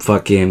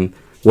fucking,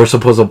 we're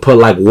supposed to put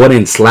like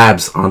wooden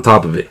slabs on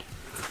top of it.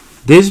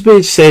 This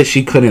bitch said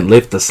she couldn't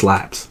lift the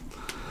slabs.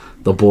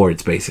 The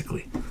boards,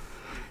 basically.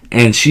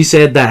 And she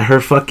said that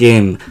her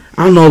fucking,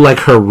 I don't know,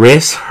 like her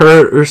wrist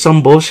hurt or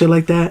some bullshit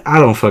like that. I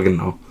don't fucking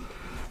know.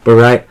 But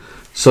right,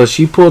 so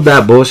she pulled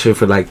that bullshit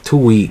for like 2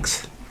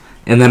 weeks.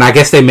 And then I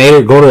guess they made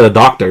her go to the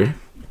doctor.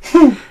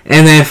 And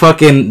then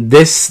fucking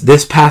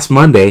this past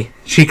Monday,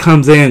 she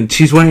comes in,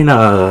 she's wearing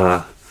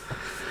a,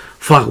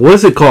 fuck, what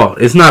is it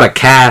called? It's not a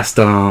cast,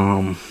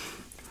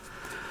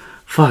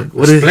 fuck,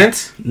 what is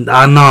it?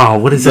 No,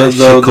 what is that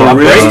shit called?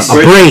 A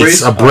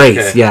brace,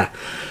 okay. Yeah.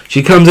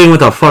 She comes in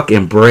with a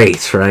fucking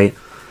brace, right?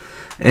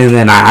 And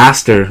then I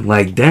asked her,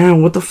 like,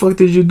 damn, what the fuck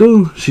did you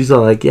do? She's all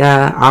like,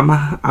 yeah,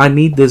 I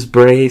need this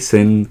brace,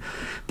 and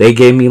they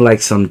gave me like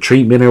some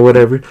treatment or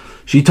whatever.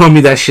 She told me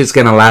that shit's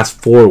gonna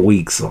last 4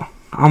 weeks. So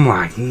I'm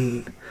like,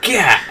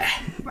 yeah.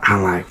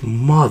 I'm like,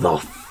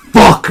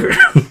 motherfucker.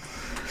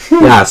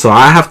 Yeah, so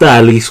I have to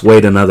at least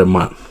wait another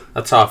month.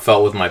 That's how I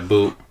felt with my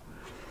boot.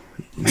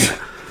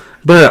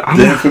 But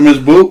the infamous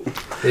boot.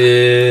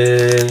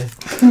 Yeah.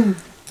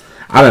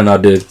 I don't know,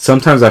 dude.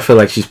 Sometimes I feel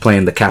like she's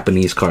playing the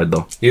Japanese card,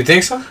 though. You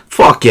think so?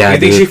 Fuck yeah,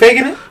 dude. You think she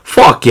faking it?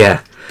 Fuck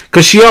yeah.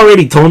 Because she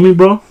already told me,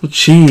 bro.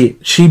 She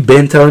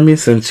been telling me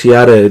since she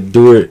had to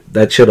do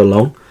that shit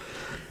alone.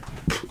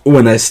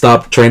 When I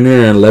stopped training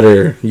her and let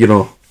her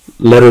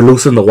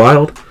loose in the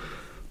wild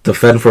to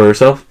fend for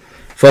herself.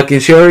 Fucking,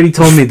 she already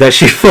told me that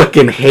she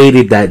fucking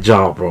hated that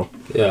job, bro.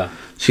 Yeah.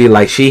 She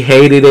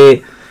hated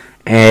it.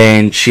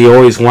 And she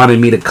always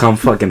wanted me to come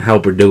fucking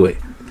help her do it.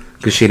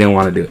 Because she didn't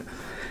want to do it.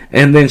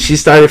 And then she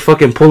started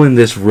fucking pulling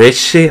this wrist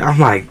shit. I'm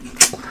like,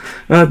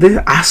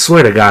 I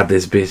swear to God,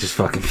 this bitch is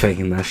fucking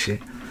faking that shit.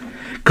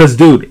 Because,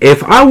 dude,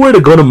 if I were to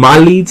go to my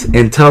leads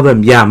and tell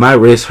them, yeah, my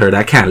wrist hurt,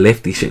 I can't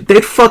lift these shit,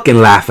 they'd fucking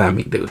laugh at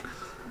me, dude.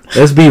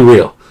 Let's be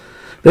real.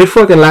 They'd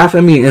fucking laugh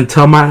at me and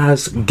tell my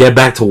ass, get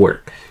back to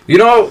work. You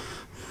know,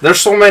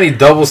 there's so many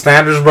double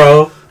standards,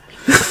 bro.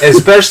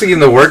 Especially in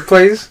the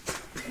workplace.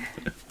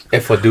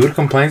 If a dude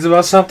complains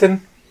about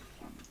something,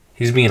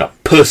 he's being a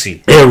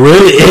pussy. It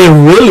really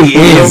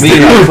is. He's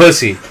being a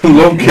pussy.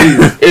 Low key.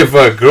 If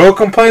a girl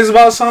complains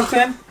about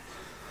something,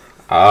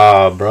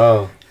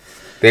 bro,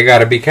 they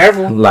gotta be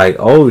careful. Like,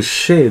 oh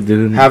shit,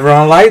 dude. Have her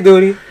on light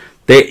duty.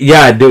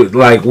 Dude.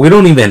 Like, we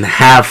don't even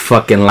have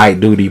fucking light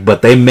duty,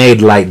 but they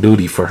made light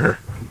duty for her.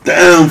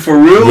 Damn, for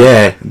real?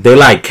 Yeah, they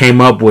like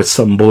came up with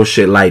some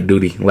bullshit light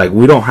duty. Like,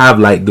 we don't have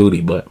light duty,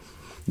 but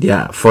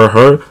yeah, for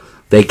her,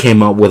 they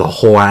came up with a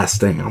whole ass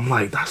thing. I'm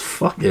like, that's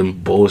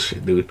fucking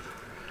bullshit, dude.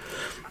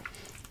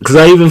 Because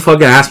I even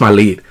fucking asked my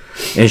lead.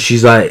 And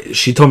she's like,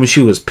 she told me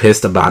she was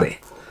pissed about it.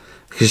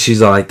 Because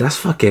she's like, that's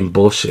fucking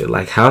bullshit.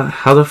 Like,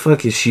 how the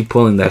fuck is she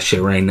pulling that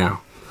shit right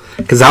now?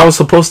 Because I was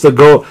supposed to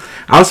go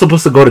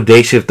to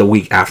day shift the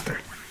week after.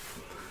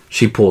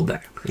 She pulled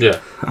that.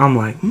 Yeah. I'm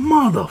like,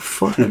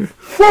 motherfucker.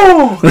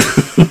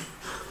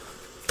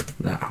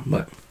 Nah,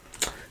 but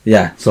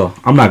yeah, so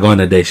I'm not going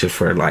to day shift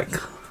for like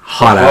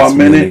hot ass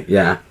minute.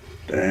 Yeah.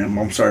 Damn,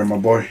 I'm sorry, my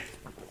boy.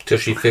 Till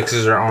she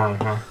fixes her arm,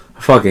 huh?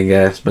 Fucking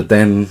guess, but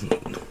then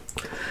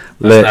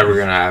that's never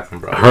gonna happen,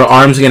 bro. Her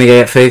arm's gonna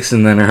get fixed,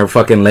 and then her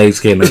fucking legs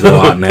gonna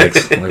go out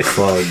next. Like,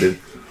 fuck, dude.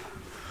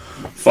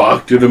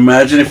 Fuck, dude.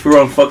 Imagine if we were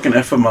on fucking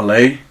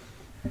FMLA.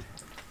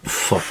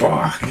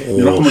 Fuck.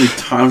 You know how many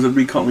times I'd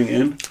be coming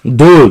in?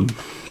 Dude.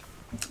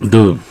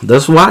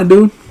 That's why,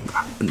 dude.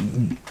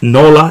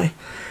 No lie.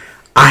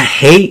 I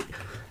hate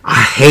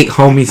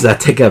homies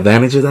that take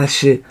advantage of that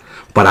shit,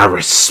 but I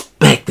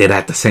respect it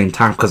at the same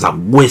time because I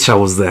wish I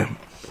was them.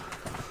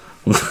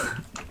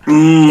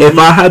 If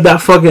I had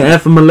that fucking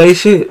FMLA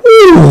shit,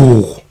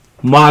 ooh,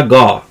 my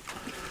God.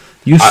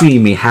 You see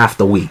me half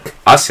the week.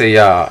 I say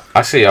y'all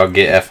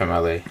get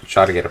FMLA.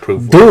 Try to get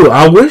approved. Dude,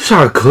 I wish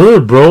I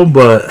could, bro,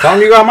 but tell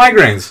them you got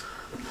migraines.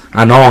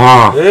 I know,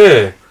 huh?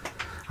 Yeah.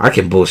 I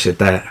can bullshit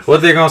that.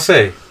 What they gonna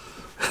say?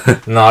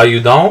 No,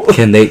 you don't?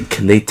 Can they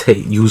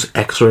use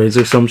x-rays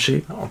or some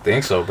shit? I don't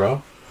think so,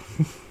 bro.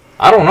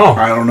 I don't know.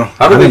 I don't know.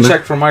 How do they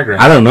check for migraines?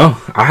 I don't know.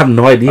 I have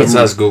no idea. Let's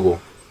ask Google.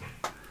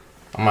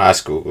 I'm gonna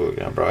ask Google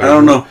again, bro. I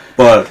don't know,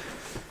 but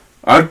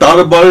I've thought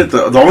about it.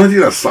 The only thing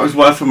that sucks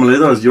about FMLA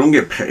though is you don't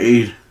get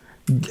paid.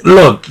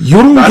 Look, you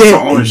don't That's get. the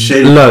only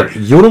shit. Look,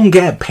 you don't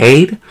get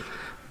paid,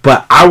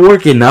 but I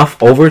work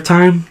enough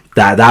overtime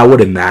that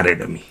wouldn't matter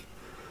to me.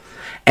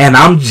 And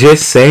I'm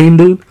just saying,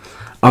 dude.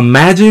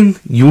 Imagine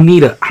you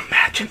need a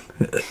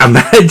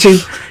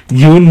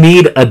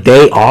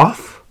day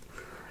off,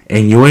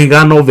 and you ain't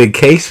got no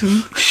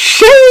vacation.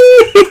 Shit.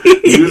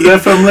 Use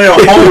FMLA a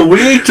whole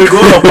week to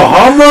go to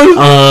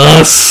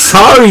Bahamas?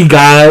 Sorry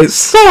guys.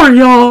 Sorry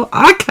y'all.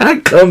 I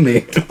can't come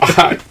in.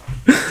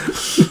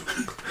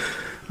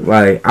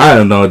 Like, I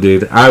don't know,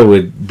 dude. I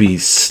would be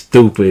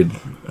stupid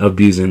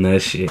abusing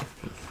that shit.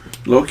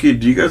 Loki,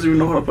 do you guys even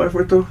know how to apply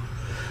for it though?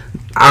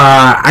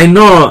 I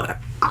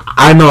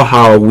know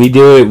how we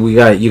do it.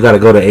 You gotta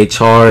go to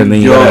HR and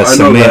then you gotta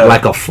submit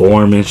like a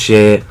form and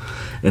shit,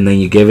 and then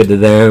you give it to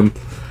them.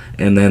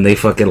 And then they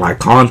fucking like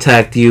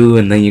contact you,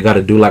 and then you got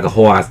to do like a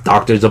whole ass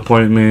doctor's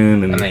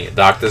appointment, and then your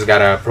doctor's got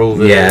to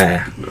approve it.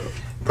 Yeah,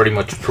 pretty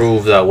much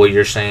prove that what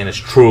you're saying is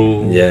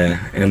true.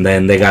 Yeah, and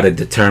then they got to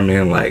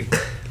determine like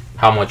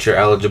how much you're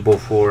eligible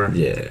for.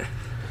 Yeah,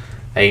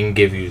 they can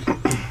give you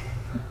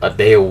a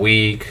day a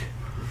week,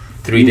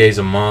 3 days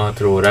a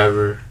month, or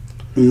whatever.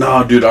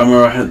 No, dude, I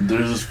remember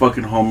there's this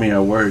fucking homie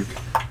at work.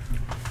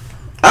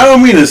 I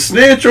don't mean to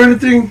snitch or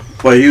anything,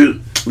 but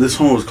this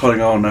homie was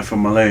calling out on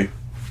FMLA.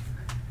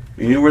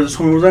 You know where this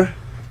homie was at?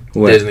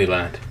 What?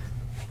 Disneyland.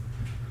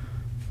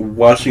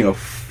 Watching a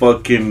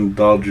fucking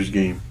Dodgers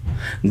game.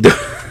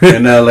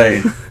 In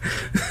LA.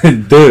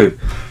 Dude.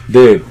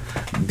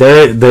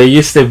 There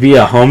used to be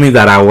a homie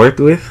that I worked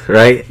with,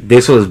 right?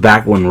 This was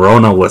back when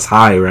Rona was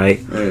high, right?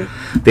 Yeah.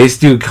 This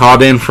dude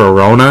called in for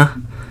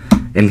Rona,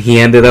 and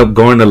he ended up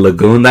going to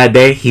Lagoon that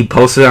day. He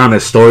posted on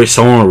his story,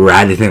 someone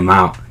ratted him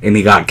out, and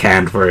he got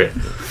canned for it.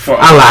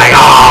 I'm like,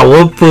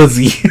 oh, what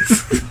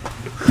pussies.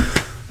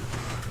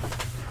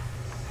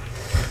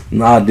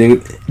 Nah,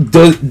 dude.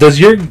 Does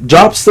your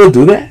job still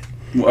do that?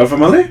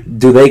 FMLA?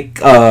 Do they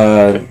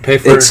pay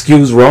for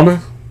excuse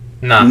Rona?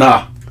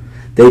 Nah.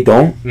 They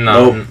don't?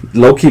 No.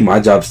 Low-key, my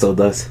job still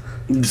does.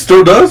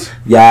 Still does?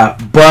 Yeah,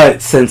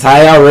 but since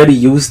I already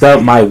used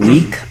up my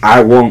week,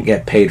 I won't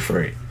get paid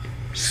for it.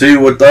 See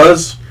what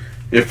does?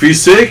 If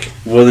he's sick,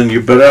 well then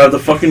you better have the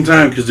fucking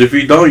time, because if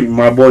you don't,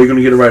 my boy, you're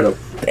gonna get it right up.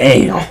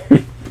 Damn.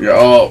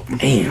 Yeah.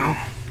 Damn.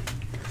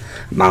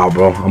 Nah,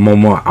 bro, I'm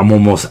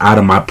almost out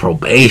of my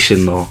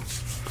probation though.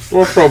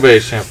 What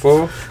probation,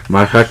 fool?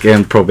 My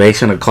fucking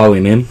probation of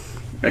calling in.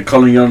 And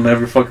calling you on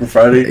every fucking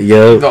Friday?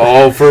 Yeah.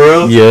 Oh, for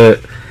real?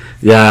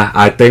 Yeah.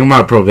 I think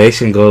my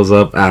probation goes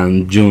up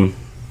in June.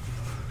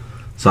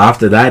 So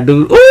after that,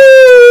 dude,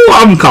 ooh,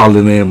 I'm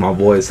calling in, my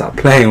boy. Stop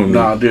playing with me.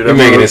 Nah, dude, you're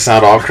making it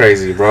sound all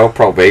crazy, bro.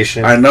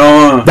 Probation. I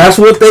know. That's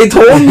what they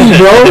told me,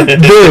 bro.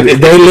 Dude,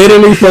 they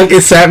literally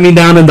fucking sat me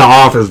down in the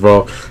office,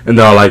 bro, and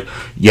they're like,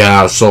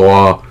 "Yeah,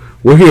 so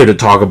we're here to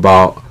talk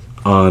about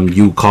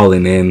you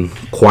calling in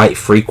quite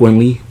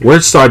frequently.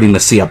 We're starting to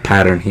see a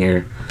pattern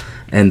here,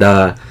 and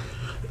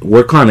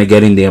we're kind of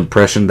getting the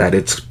impression that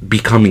it's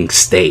becoming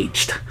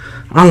staged."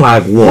 I'm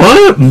like,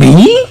 "What?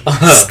 Me?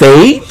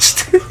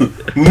 Staged?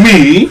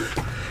 Me?"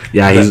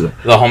 Yeah, he's the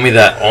homie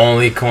that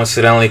only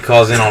coincidentally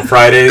calls in on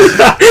Fridays.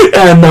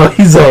 And no,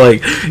 he's all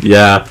like,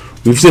 "Yeah,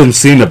 we've been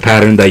seeing a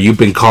pattern that you've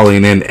been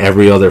calling in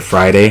every other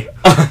Friday,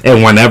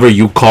 and whenever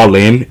you call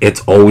in,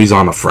 it's always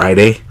on a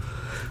Friday."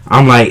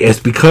 I'm like, "It's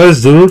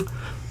because, dude,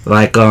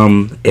 like,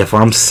 if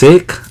I'm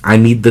sick, I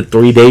need the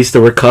 3 days to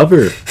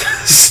recover."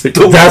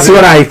 That's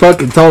what I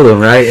fucking told them,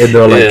 right? And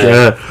they're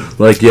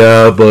like,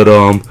 yeah, but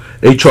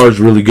HR's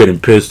really getting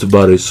pissed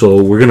about it,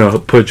 so we're gonna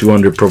put you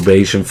under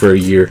probation for a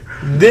year.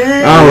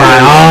 Damn. I'm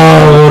like,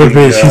 oh, what a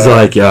bitch. She's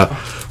like, yeah.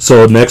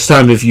 So next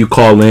time if you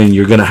call in,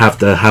 you're gonna have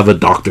to have a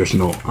doctor's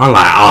note. I'm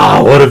like,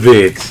 oh, what a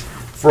bitch.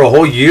 For a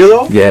whole year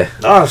though? Yeah.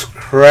 That's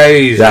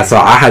crazy. That's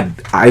all.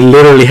 I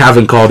literally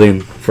haven't called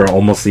in for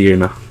almost a year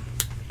now.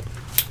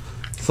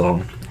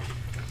 So,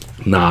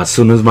 nah, as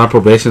soon as my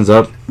probation's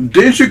up.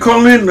 Didn't you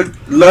call in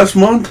last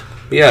month?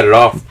 We had it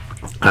off.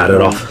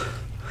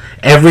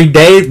 Every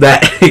day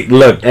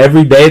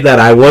that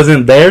I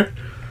wasn't there,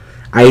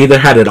 I either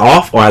had it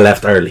off or I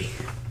left early.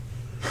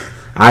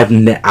 I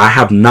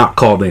have not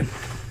called in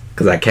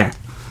because I can't.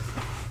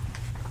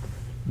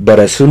 But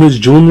as soon as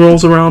June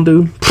rolls around,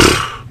 dude,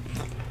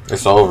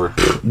 it's over.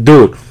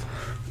 Dude,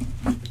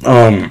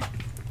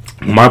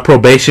 my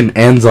probation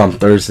ends on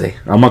Thursday.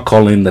 I'm gonna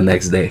call in the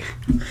next day.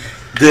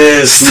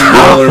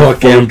 Stop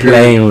fucking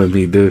playing with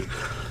me, dude.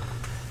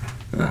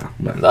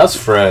 That's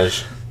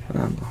fresh.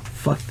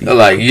 Fuck these.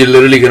 Like, you're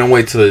literally gonna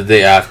wait till the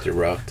day after,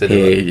 bro.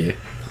 Yeah.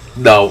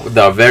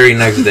 The very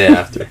next day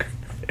after.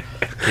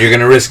 You're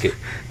gonna risk it.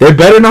 They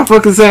better not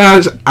fucking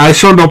say I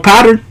show no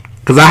pattern,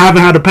 because I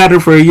haven't had a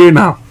pattern for a year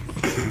now.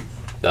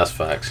 That's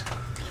facts.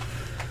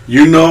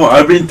 You know,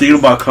 I've been thinking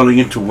about calling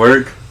into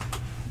work,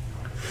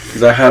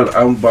 because I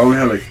only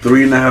have like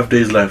 3.5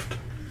 days left.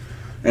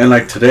 And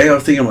like today, I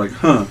was thinking, like,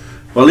 if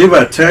I leave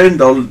at 10,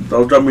 they'll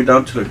drop me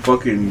down to like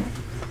fucking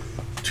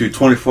to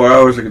 24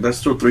 hours. Like, that's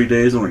still 3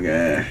 days. I'm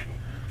like,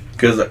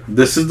 Because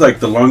this is like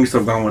the longest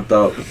I've gone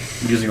without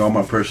using all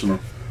my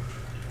personal.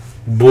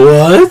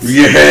 What?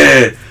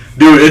 Yeah.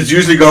 Dude, it's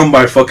usually gone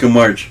by fucking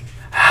March.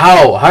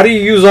 How? How do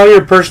you use all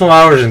your personal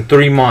hours in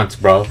 3 months,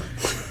 bro?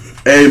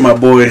 Hey, my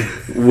boy.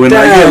 When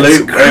I get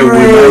lazy,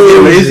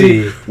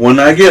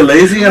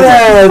 I'm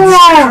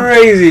that's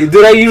crazy.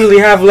 Dude, I usually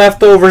have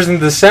leftovers in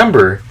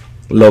December.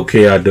 Low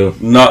key, I do.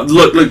 No,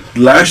 look.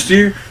 Last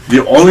year,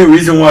 the only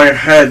reason why I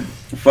had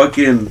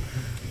fucking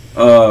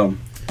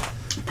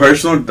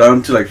personal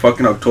down to like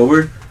fucking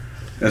October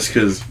is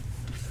because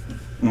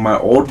my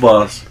old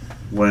boss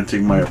wanted to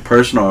take my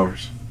personal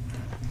hours,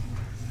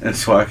 and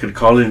so I could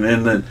call in,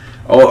 and then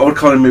I would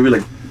call in maybe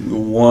like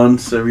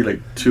once every like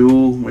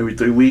 2, maybe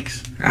 3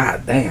 weeks. Ah,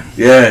 damn.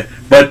 Yeah,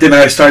 but then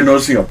I started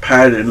noticing a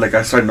pattern. Like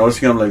I started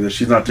noticing, I'm like that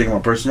she's not taking my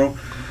personal.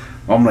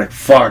 I'm like,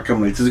 fuck.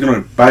 I'm like, this is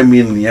gonna bite me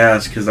in the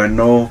ass because I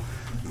know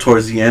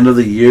towards the end of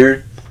the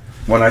year,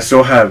 when I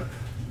still have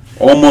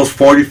almost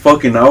 40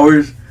 fucking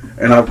hours,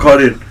 and I've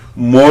called it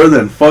more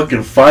than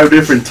fucking 5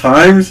 different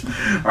times,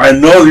 I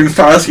know they're gonna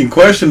start asking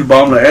questions.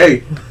 But I'm like,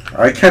 hey,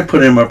 I can't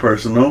put in my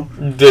personal.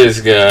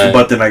 This guy.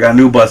 But then I got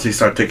new buses, he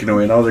started taking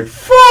away, and I was like,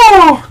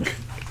 fuck.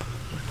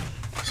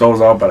 So I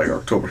was out by like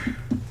October.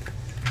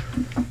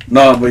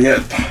 No, but yeah.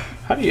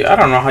 How do you? I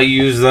don't know how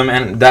you use them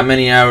and that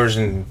many hours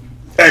and.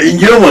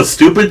 And you know what's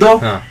stupid though?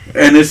 Huh.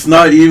 And it's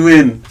not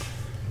even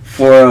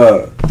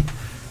for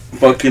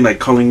fucking like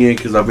calling in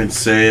because I've been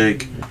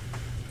sick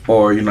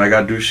or I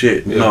gotta do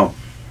shit. Yeah. No.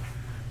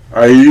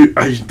 I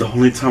the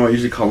only time I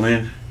usually call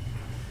in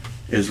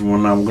is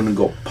when I'm gonna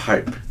go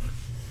pipe.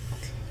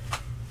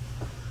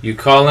 You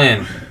call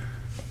in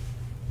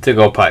to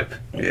go pipe.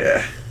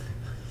 Yeah.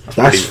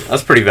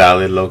 That's pretty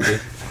valid, Loki.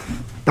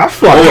 That's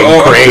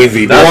fucking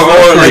crazy. Or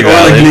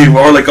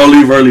like I'll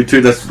leave early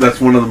too.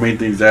 That's one of the main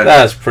things.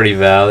 That's pretty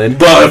valid.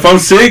 But if I'm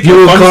sick, you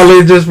would call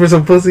in just for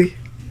some pussy.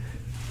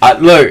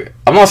 Look,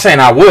 I'm not saying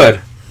I would,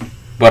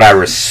 but I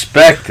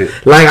respect it.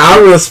 Like I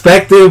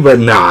respect it, but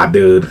nah,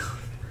 dude.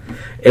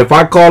 If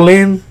I call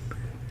in,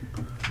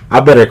 I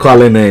better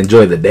call in and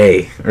enjoy the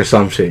day or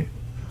some shit.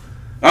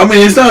 I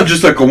mean, it's not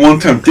just like a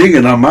one-time thing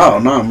and I'm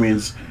out. No, I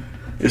mean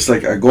it's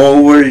like I go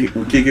over, we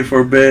kick it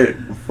for a bit,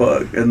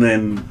 fuck, and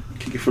then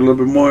kick it for a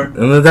little bit more.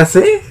 And then that's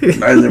it?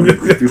 And then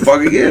you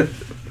fuck again.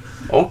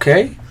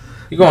 Okay.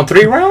 You going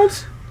 3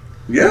 rounds?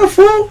 Yeah,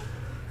 fool.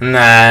 Nah.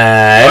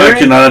 I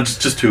cannot,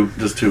 just two.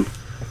 Just 2.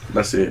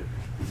 That's it.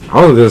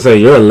 I was gonna say,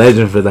 you're a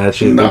legend for that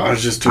shit. No,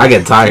 it's just 2. I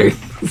get tired.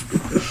 That's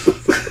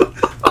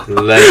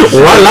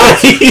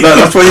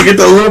why you get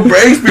the little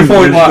breaks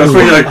before. That's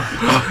why you're like,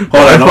 hold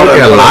on. I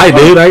fucking lie,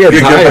 dude. I get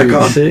tired.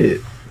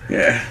 Shit.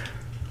 Yeah.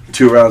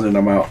 2 rounds and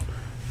I'm out.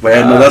 But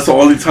yeah, no, that's the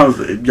only time.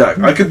 Yeah,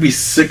 I could be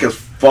sick as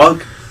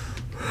fuck,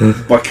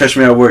 but catch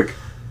me at work.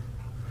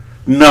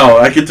 No,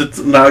 I get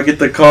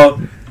the call.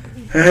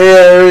 Hey,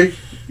 Erick,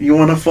 you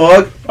wanna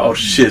fuck? Oh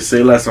shit,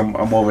 say less. I'm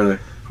over there.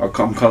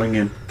 I'm calling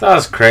in.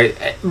 That's crazy,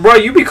 bro.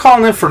 You be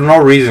calling in for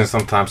no reason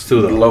sometimes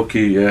too, though. Low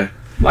key, yeah.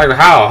 Like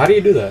how? How do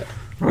you do that?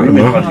 What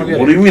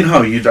do you mean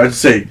how? I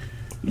just say,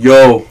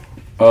 yo,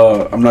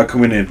 I'm not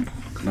coming in.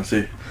 That's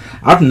it.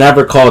 I've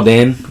never called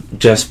in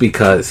just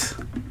because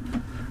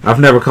I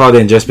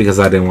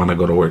didn't want to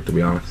go to work, to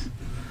be honest.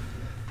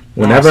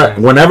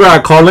 Whenever I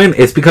call in,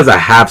 it's because I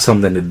have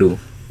something to do.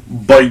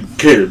 But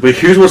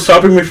here's what's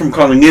stopping me from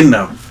calling in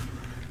now.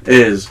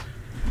 Is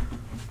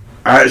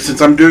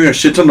since I'm doing a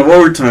shit ton of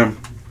overtime,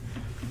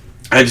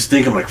 I just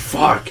think I'm like,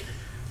 fuck.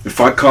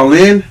 If I call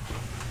in,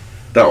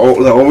 that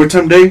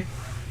overtime day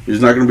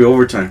is not going to be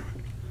overtime.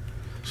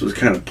 So it's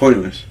kind of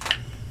pointless.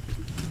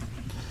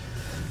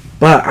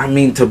 But, I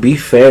mean, to be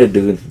fair,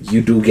 dude,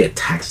 you do get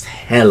taxed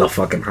hella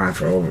fucking high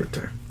for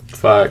overtime.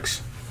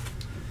 Facts.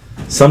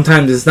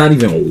 Sometimes it's not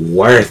even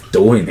worth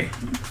doing it.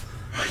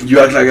 You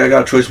act like I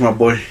got a choice, my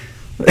boy.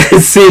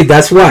 See,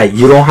 that's why.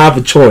 You don't have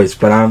a choice.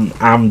 But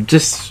I'm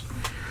just,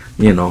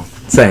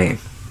 saying.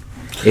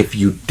 If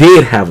you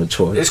did have a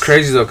choice. It's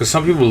crazy, though, because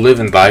some people live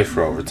and die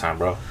for overtime,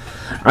 bro.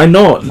 I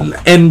know.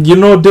 And,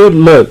 dude,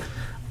 look.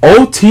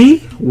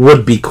 OT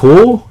would be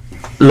cool.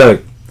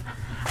 Look.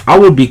 I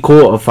would be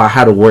cool if I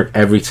had to work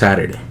every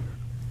Saturday.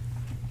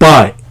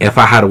 But if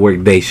I had to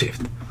work day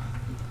shift.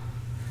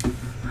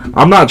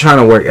 I'm not trying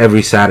to work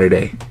every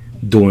Saturday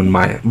doing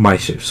my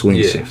shift,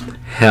 swing shift.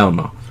 Hell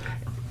no.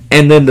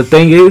 And then the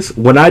thing is,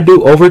 when I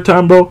do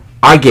overtime, bro,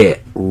 I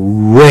get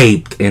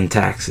raped in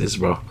taxes,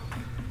 bro.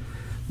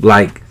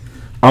 Like,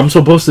 I'm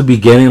supposed to be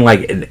getting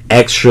like an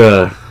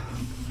extra,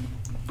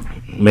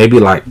 maybe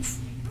like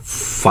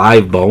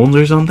 5 bones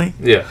or something.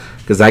 Yeah.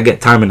 Because I get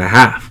time and a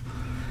half.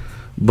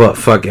 But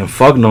fuck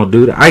no,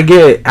 dude. I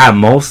get at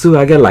most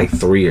I get like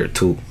 3 or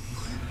 2.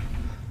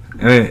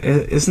 And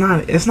it's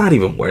not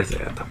even worth it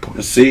at that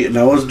point. See, and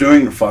I was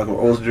doing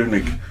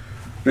like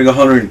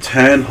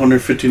 110,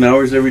 115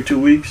 hours every 2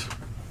 weeks.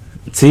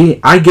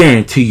 See, I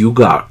guarantee you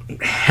got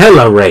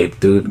hella raped,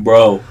 dude.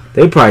 Bro.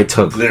 They probably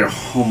took...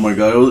 Oh my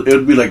god, it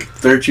would be like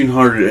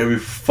 $1,300 every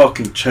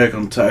fucking check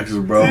on taxes,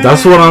 bro.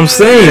 That's what I'm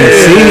saying.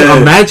 Yeah.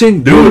 See,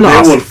 imagine dude,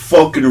 they would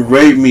fucking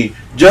rape me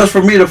just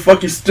for me to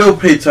fucking still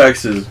pay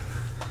taxes.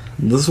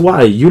 That's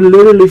why you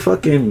literally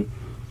fucking.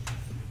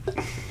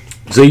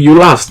 So you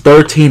lost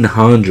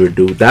 1,300,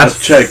 dude. That's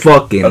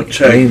fucking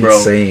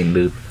insane,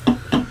 dude.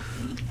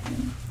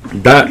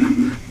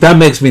 That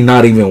makes me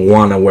not even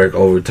want to work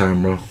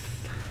overtime, bro.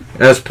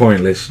 That's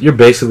pointless. You're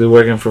basically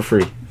working for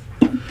free.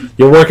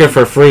 You're working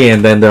for free,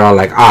 and then they're all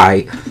like,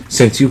 "Alright,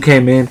 since you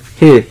came in,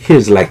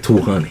 here's like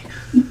 200."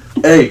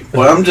 Hey,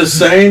 well, I'm just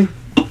saying.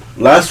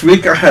 Last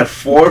week I had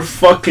 4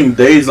 fucking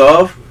days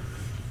off,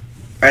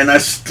 and I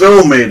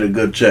still made a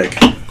good check.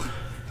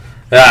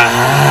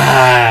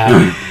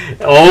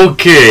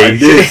 Okay.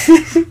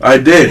 I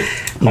did.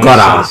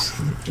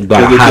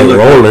 Got a high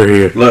roller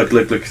here. Look.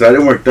 Because I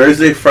didn't work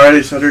Thursday,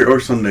 Friday, Saturday, or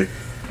Sunday.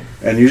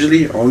 And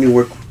usually I only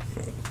work,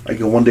 I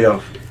get 1 day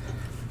off.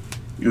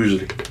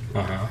 Usually.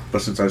 Uh-huh.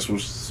 But since I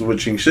was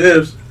switching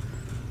shifts,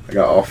 I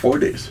got all 4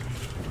 days.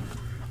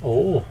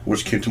 Oh.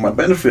 Which came to my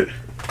benefit.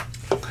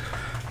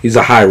 He's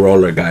a high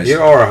roller, guys.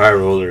 You are a high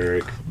roller,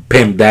 Erick.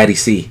 Pimp Daddy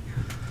C.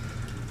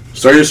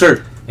 Sir, yes,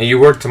 sir. And you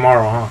work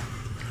tomorrow, huh?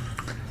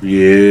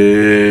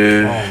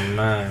 Yeah. Oh,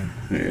 man.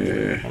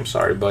 Yeah. I'm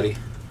sorry, buddy.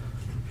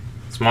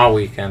 It's my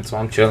weekend, so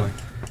I'm chilling.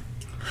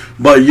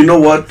 But you know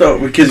what, though?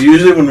 Because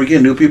usually when we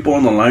get new people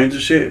on the lines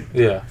and shit,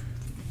 yeah,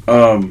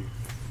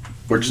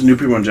 we're just new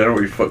people in general.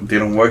 They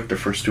don't work the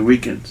first 2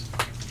 weekends.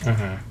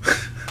 Mm-hmm.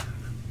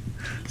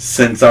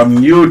 Since I'm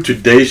new to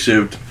day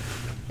shift,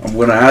 I'm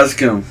going to ask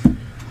him,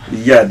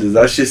 yeah, does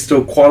that shit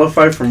still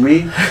qualify for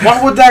me? Why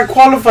would that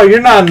qualify?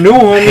 You're not new,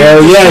 homie.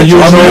 Hell yeah,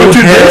 I'm new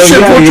to day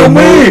shift. What you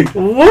mean?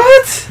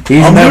 What?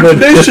 I'm new to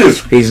day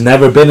shift. He's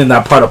never been in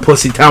that part of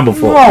Pussy Town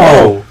before.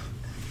 No.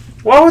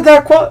 Why would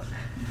that qualify?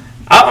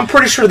 I'm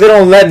pretty sure they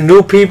don't let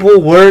new people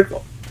work.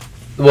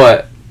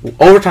 What?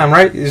 Overtime,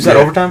 right? You said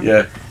overtime?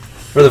 Yeah.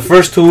 For the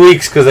first 2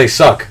 weeks because they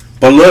suck.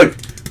 But look,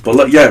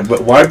 yeah,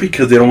 but why?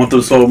 Because they don't want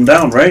to slow them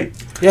down, right?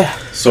 Yeah.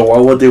 So why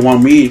would they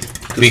want me?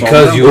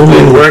 Because you've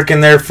been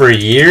working there for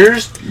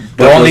years.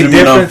 The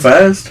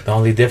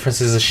only difference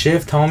is a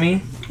shift,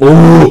 homie.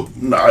 Ooh.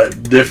 Nah,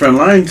 different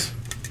lines.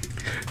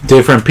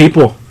 Different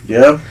people.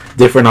 Yeah.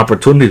 Different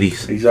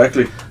opportunities.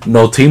 Exactly.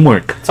 No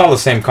teamwork. It's all the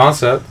same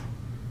concept.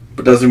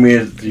 But doesn't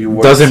mean you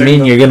work. Doesn't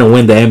mean you're gonna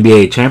win the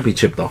NBA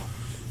championship though.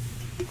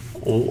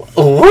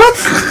 What?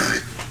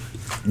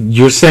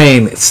 You're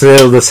saying it's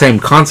still the same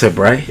concept,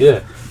 right?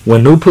 Yeah.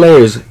 When new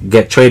players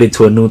get traded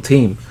to a new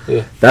team,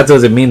 that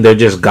doesn't mean they're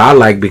just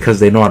godlike because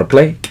they know how to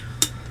play.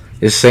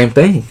 It's the same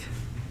thing.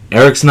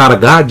 Erick's not a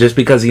god just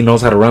because he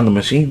knows how to run the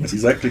machines.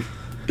 Exactly.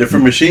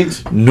 Different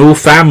machines. New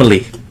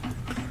family.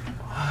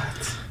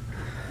 What?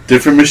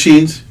 Different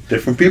machines.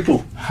 Different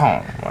people.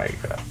 Oh my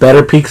god.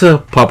 Better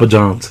pizza, Papa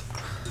John's.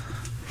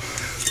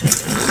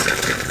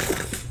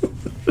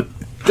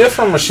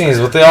 Different machines,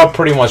 but they all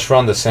pretty much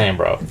run the same,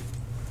 bro.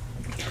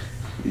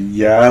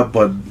 Yeah,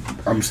 but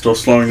I'm still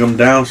slowing them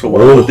down, so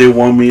why would they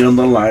want me on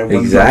the line when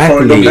exactly. I'm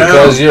slowing them down?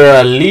 Because you're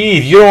a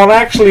lead. You don't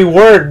actually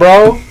work,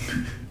 bro.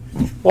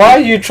 Why are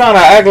you trying to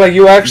act like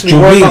you actually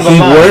work on the line? He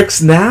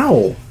works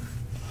now.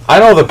 I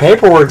know the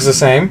paperwork's the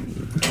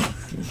same.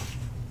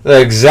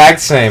 The exact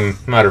same,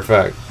 matter of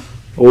fact.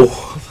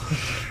 Oh.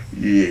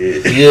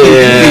 Yeah.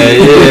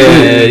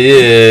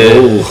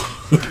 Oh.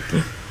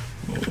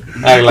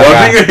 Act like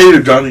I think I hate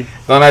it, Johnny.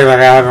 Don't act like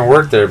I haven't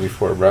worked there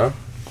before, bro.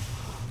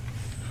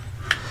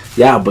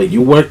 Yeah, but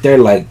you worked there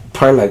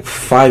probably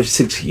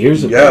 5-6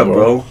 years ago. Yeah,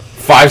 bro.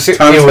 5, 6.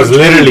 It was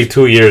literally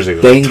 2 years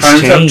ago.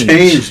 Times have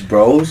changed,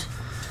 bros.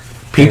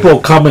 People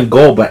come and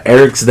go, but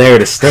Erick's there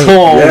to stay.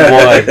 Oh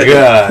my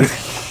god.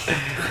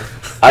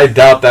 I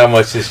doubt that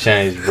much has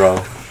changed,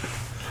 bro.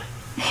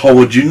 How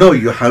would you know?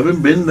 You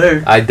haven't been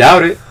there. I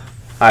doubt it.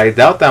 I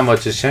doubt that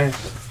much has changed.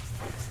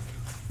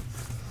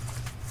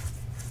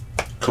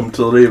 Come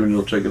to the lab and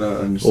you'll check it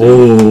out. And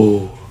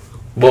Oh.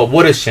 Well,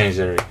 what has changed,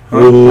 Erick?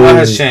 Ooh. What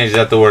has changed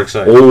at the work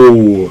site?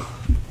 Oh.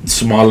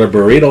 Smaller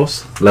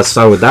burritos. Let's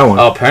start with that one.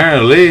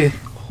 Apparently.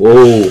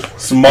 Oh.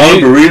 Smaller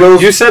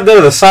burritos? You said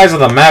they're the size of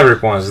the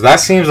Maverick ones. That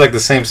seems like the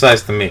same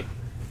size to me.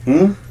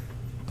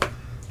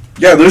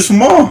 Yeah, they're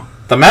small.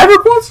 The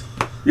Maverick ones?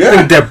 Yeah. I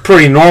think they're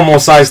pretty normal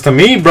size to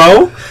me,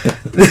 bro.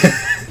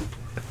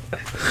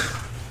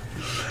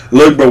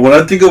 Look, bro, when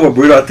I think of a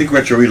burrito, I think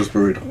Rancheritos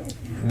burrito.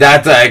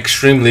 That's an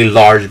extremely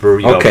large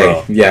burrito, okay,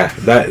 bro. yeah,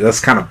 that's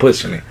kind of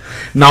pushing it.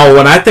 Now,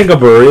 when I think of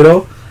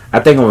burrito,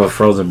 I think of a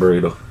frozen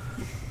burrito.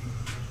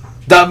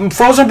 The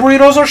frozen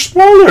burritos are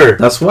smaller.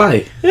 That's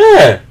why.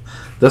 Yeah.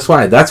 That's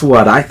why. That's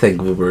what I think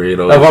of a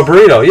burrito. Of a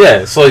burrito,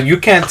 yeah. So you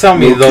can't tell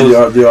me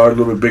those. They are a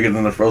little bit bigger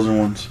than the frozen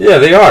ones. Yeah,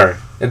 they are.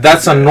 And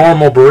that's a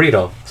normal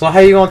burrito. So how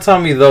you gonna tell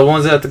me the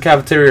ones at the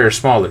cafeteria are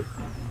smaller?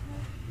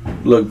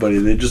 Look, buddy,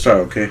 they just are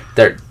okay.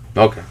 They're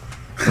okay.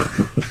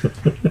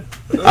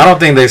 I don't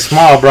think they're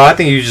small, bro. I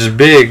think you're just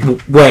big.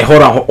 Wait,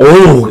 hold on.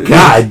 Oh,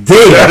 god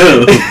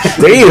damn.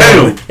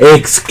 Damn.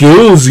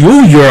 Excuse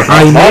you, your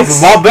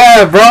highness. My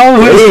bad, bro.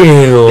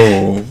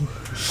 Ew.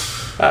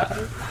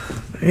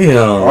 Ew.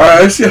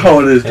 Alright, I see how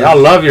it is. Y'all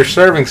love your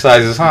serving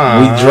sizes, huh?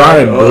 We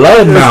drawing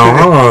blood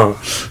now, huh?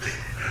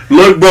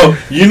 Look, bro,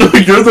 you know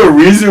you're the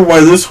reason why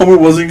this homie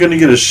wasn't gonna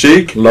get a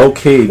shake. Low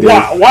key, dude.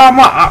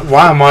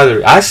 Why am I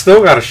there? I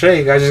still got a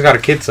shake. I just got a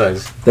kid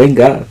size. Thank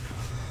God.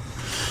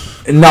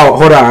 No,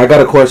 hold on. I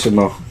got a question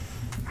though.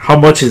 How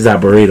much is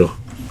that burrito?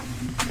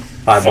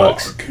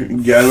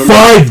 $5. Yeah,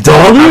 $5?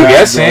 I'm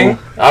guessing.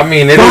 I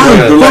mean, it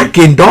is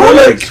fucking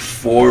dollars. Like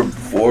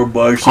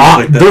 $4, something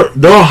like that.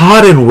 They're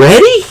hot and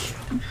ready.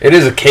 It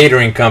is a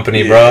catering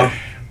company, bro.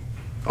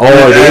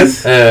 Oh, it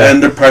is.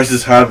 And the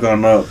prices have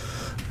gone up.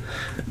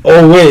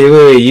 Oh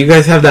wait! You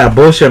guys have that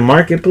bullshit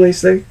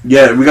marketplace thing?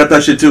 Yeah, we got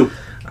that shit too.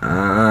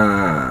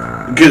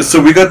 Okay, so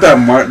we got that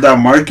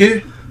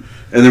market,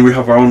 and then we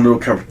have our own little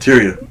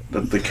cafeteria,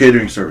 the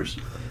catering service.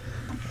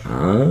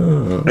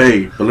 Oh.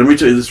 Hey, but let me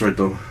tell you this right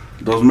though.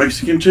 Those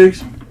Mexican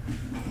chicks,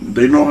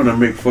 they know how to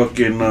make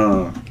fucking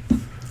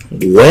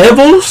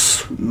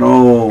huevos.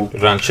 No.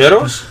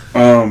 Rancheros.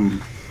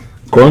 Con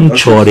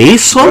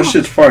chorizo. That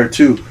shit's fire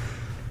too.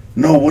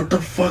 No, what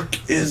the fuck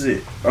is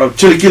it?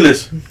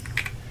 Chilaquiles.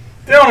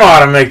 They don't know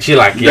how to make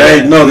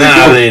chilaquiles. No,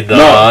 they don't.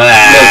 No.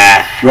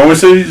 You want me to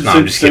say? No,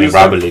 I'm just kidding,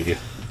 bro. I believe you.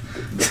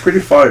 They're pretty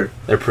fire.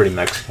 They're pretty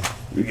Mexican.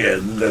 Yeah,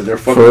 they're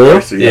fucking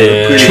pricey.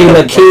 Yeah.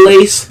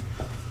 Chilaquiles.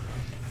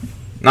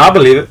 No, I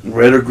believe it.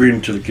 Red or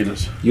green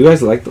chilaquiles. You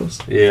guys like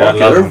those? Yeah, I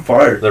love they're them.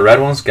 Fire. The red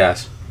ones,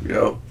 gas.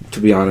 Yo. To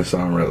be honest, I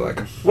don't really like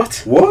them.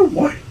 What?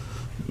 Why?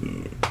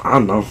 I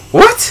don't know.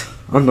 What?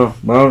 I don't know.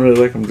 But I don't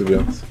really like them, to be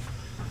honest.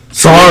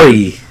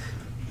 Sorry.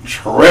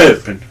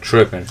 Tripping.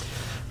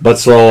 But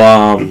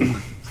so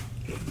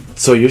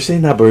you're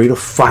saying that burrito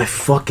 $5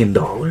 fucking?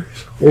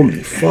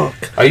 Holy fuck!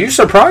 Are you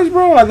surprised,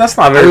 bro? That's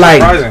not very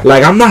surprising.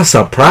 Like I'm not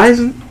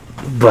surprised,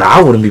 but I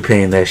wouldn't be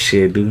paying that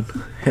shit, dude.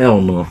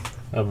 Hell no.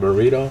 A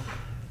burrito.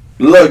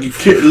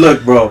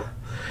 Look, bro.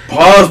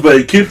 Pause, but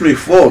it keeps me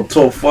full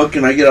till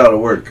fucking I get out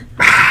of work.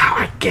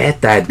 I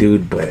get that,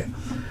 dude, but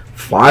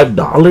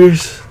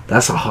 $5?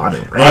 That's a hot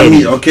and ready. I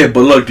mean, okay,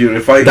 but look, dude,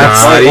 if I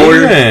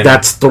order,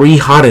 that's 3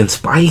 hot and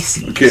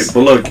spicy. Okay, but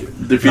look,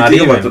 if you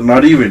think about it,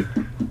 not even.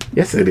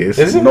 Yes, it is.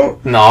 Is it?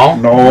 No.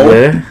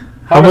 Yeah.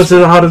 How much is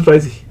a hot and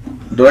spicy?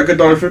 They're like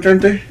 $1.50,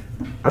 aren't they?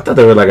 I thought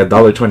they were like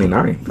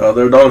 $1.29. No,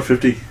 they're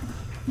 $1.50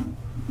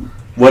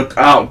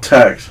 without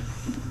tax.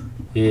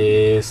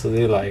 Yeah, so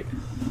they're like.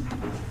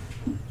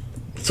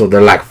 So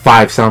they're like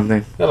 5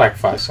 something. They're like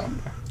 5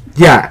 something.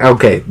 Yeah.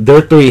 Okay.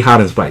 They're 3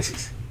 hot and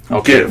spices.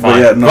 Okay, but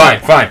fine. Yeah, no.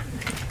 Fine.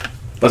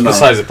 That's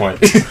besides the point.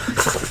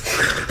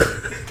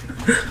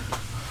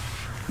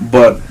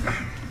 But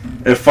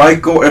if I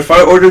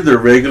order the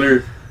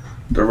regular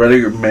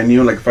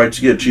menu, like if I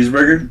just get a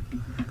cheeseburger,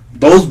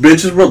 those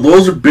bitches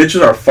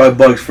are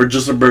 $5 for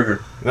just a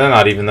burger. They're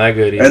not even that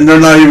good either. And they're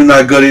not even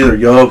that good either,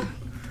 yo.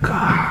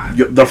 God.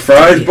 The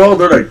fries, bro,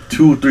 they're like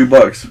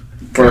 $2-3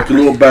 for like a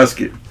little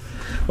basket.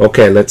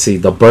 Okay, let's see.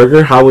 The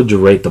burger, how would you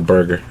rate the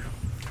burger?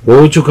 What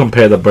would you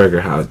compare the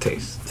burger, how it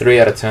tastes? 3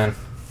 out of 10.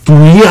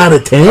 3 out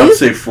of 10? I'd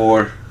say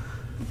 4.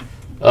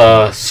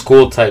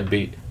 School type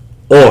beat.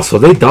 Oh, so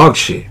they dog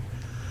shit.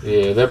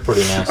 Yeah, they're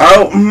pretty nasty.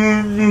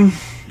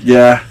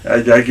 Yeah,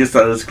 I guess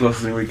that is the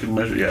closest thing we can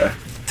measure, yeah.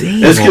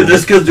 Damn.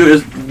 It's good,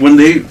 dude. When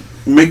they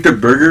make their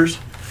burgers,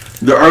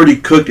 they're already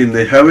cooked and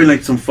they have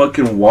like some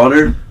fucking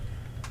water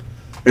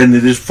and they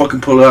just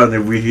fucking pull it out and they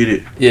reheat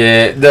it.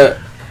 Yeah, the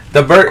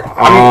burger.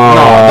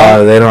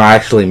 They don't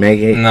actually make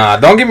it. Nah,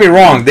 don't get me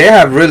wrong. They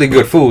have really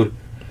good food,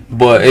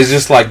 but it's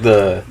just like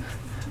the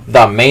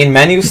main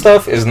menu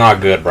stuff is not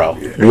good, bro.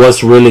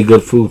 What's really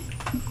good food?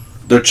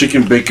 Their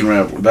chicken bacon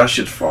wrap. That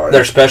shit's fire.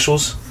 Their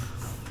specials,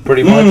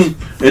 pretty much.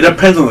 It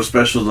depends on the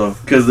specials though,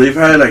 because they've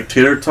had like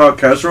tater tot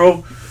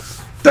casserole.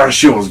 That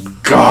shit was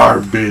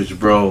garbage,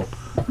 bro.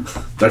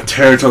 The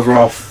tater tots were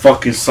all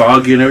fucking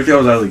soggy and everything. I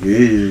was like,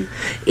 dude,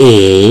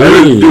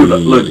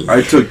 look,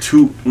 I took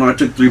 3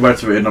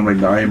 bites of it, and I'm like,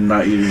 nah, I am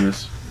not eating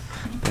this.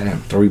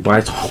 Damn, 3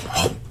 bites.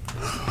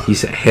 He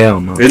said,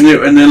 hell no. And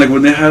then like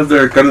when they have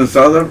their carne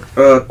asada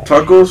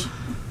tacos,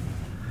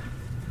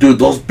 dude,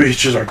 those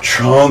bitches are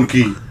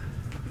chunky.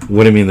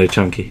 What do you mean they're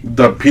chunky?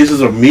 The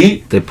pieces of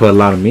meat. They put a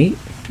lot of meat.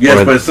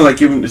 Yes, but it's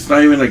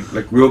not even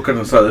like real carne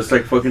asada. It's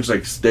like fucking just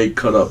like steak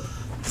cut up.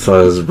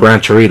 So it's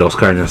rancheritos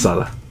carne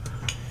asada.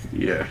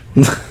 Yeah.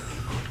 Like,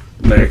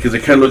 because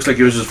it kind of looks like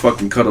it was just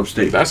fucking cut up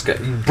steak. That's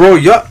good, bro.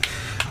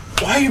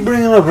 Why are you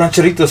bringing up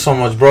rancheritos so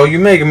much, bro? You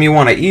making me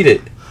want to eat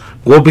it.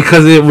 Well,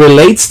 because it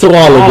relates to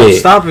all of it.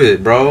 Stop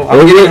it, bro.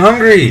 I'm getting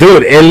hungry.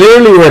 Dude, it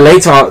literally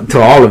relates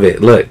to all of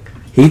it. Look,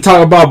 he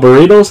talk about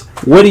burritos.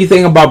 What do you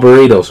think about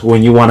burritos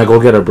when you want to go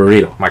get a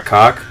burrito? My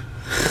cock.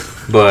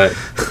 But...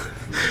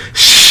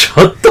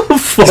 Shut the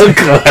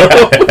fuck up.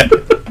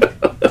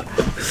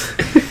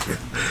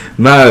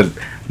 Nah.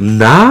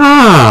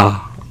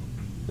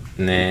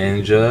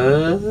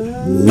 Ninja.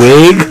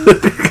 Wig.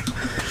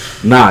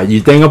 Nah, you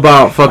think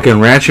about fucking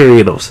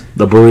rancheritos,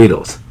 the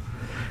burritos.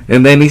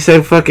 And then he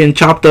said fucking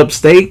chopped up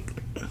steak.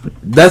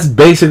 That's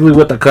basically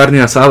what the carne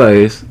asada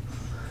is.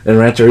 And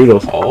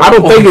rancheritos. Oh. I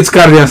don't think it's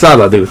carne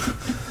asada, dude.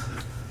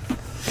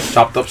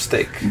 Chopped up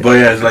steak. But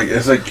yeah, it's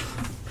like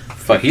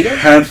fajita?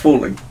 handful,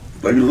 like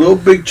little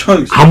big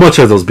chunks. How much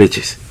are those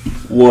bitches?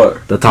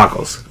 What? The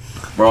tacos.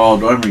 Bro,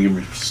 don't even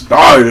get me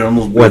started on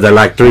those. What, they're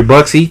like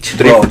 $3 each?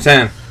 3 for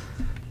 10.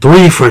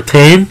 3 for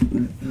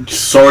 10?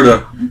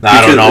 Sorta.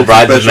 I don't know, bro.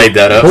 I just made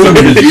that up.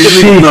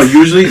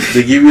 Usually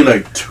they give you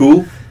like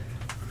 2,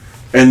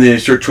 and then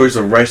it's your choice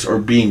of rice or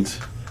beans.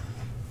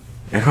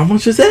 And how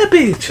much is that,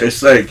 bitch?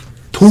 It's like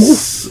 2.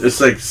 It's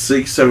like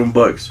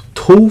 $6-7.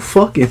 2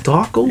 fucking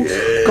tacos?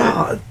 Yeah.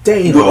 God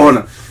damn.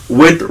 Well,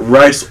 with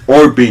rice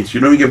or beans. You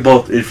don't even get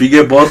both. If you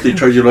get both, they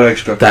charge you a little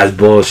extra. That's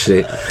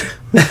bullshit.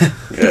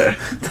 Yeah.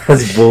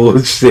 That's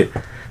bullshit.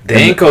 They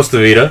ain't Costa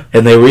Vida.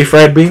 And they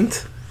refried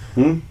beans?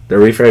 Hmm? The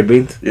refried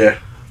beans? Yeah.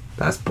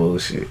 That's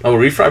bullshit. Oh,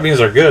 refried beans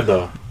are good,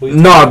 though.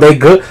 No, they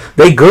good.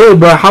 They good,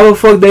 but how the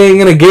fuck they ain't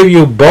gonna give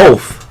you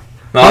both?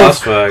 No, that's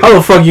fact. How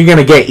the fuck you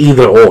gonna get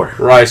either or?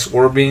 Rice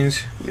or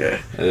beans?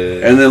 Yeah.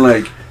 And then,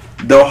 like,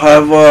 they'll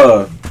have,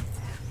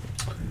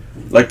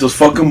 like, those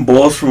fucking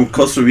balls from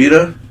Costa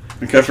Vida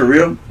and Cafe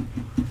Rio.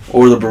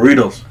 Or the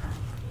burritos.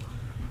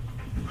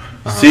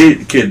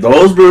 See, kid,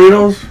 those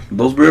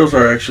burritos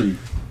are actually,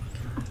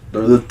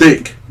 they're the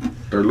thick.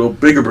 They're a little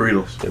bigger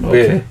burritos. They're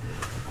big.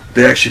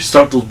 They actually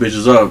stuff those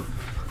bitches up,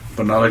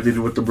 but not like they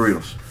do with the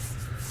burritos.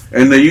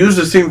 And they use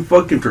the same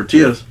fucking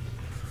tortillas.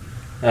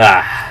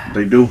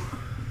 They do.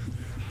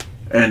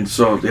 And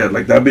so, yeah,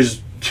 like that bitch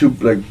is too,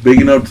 like,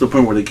 big enough to the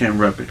point where they can't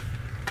wrap it.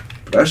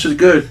 But that's just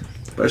good.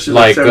 That's just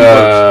like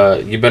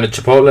 $7. you been to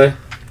Chipotle?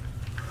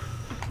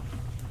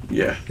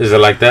 Yeah. Is it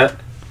like that?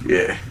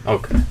 Yeah.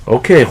 Okay.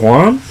 Okay,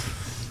 Juan.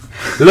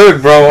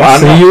 Look, bro. I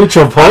See know. you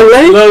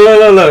Chipotle?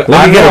 Look.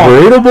 Let me get a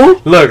burrito,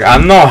 boy? Look, I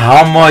know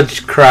how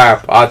much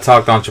crap I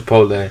talked on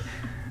Chipotle,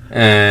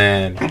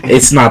 and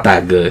it's not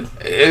that good.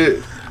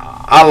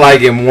 I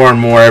like it more and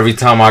more every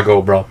time I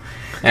go, bro.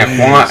 And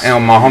Juan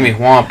and my homie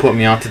Juan put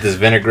me onto this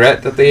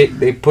vinaigrette that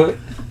they put.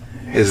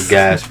 It's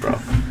gas, bro.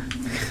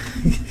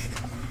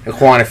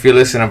 Juan, if you're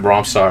listening, bro,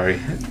 I'm sorry.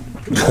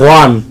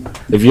 Juan,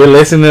 if you're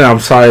listening, I'm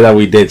sorry that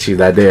we ditched you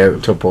that day at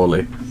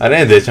Chipotle. I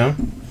didn't ditch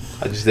him.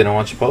 I just didn't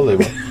want Chipotle,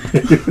 bro.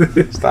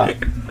 Stop.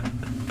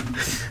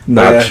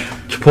 Nah,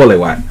 Chipotle,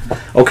 why?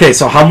 Okay,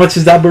 so how much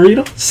is that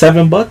burrito?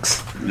 $7?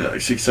 Yeah, like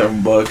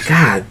 $6-7.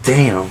 God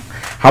damn.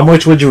 How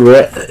much would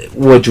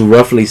you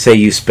roughly say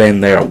you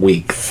spend there a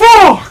week?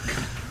 Fuck!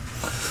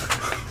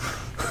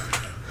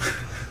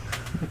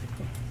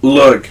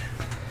 Look,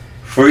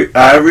 for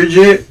average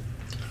it,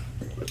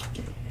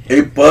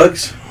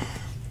 $8.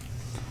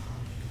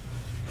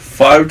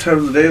 5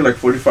 times a day, like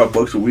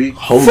 $45 a week.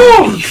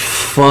 Holy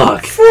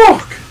fuck.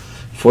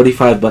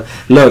 45 bucks.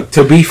 Look,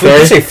 to be fair.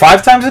 Did you say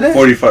 5 times a day?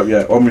 45,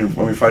 yeah. I mean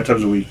 5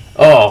 times a week.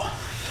 Oh.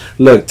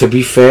 Look, to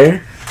be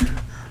fair,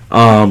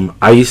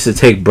 I used to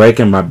take break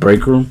in my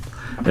break room,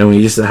 and we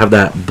used to have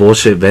that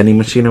bullshit vending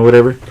machine or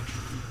whatever.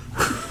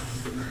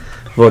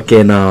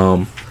 Fucking,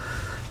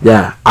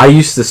 yeah, I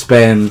used to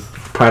spend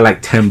probably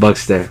like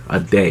 $10 there a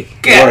day.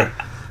 Yeah.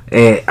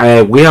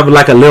 And we have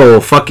like a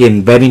little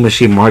fucking vending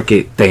machine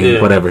market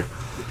thing, whatever.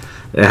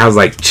 It has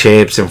like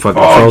chips and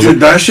fucking frozen,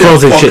 dude, that shit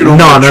frozen shit.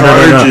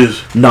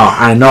 No,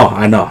 I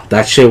know.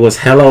 That shit was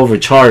hella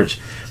overcharged,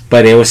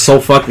 but it was so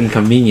fucking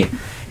convenient.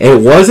 It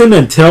wasn't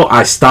until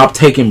I stopped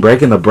taking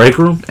break in the break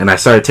room and I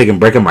started taking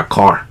break in my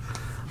car.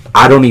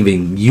 I don't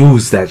even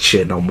use that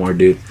shit no more,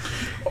 dude.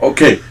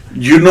 Okay,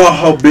 you know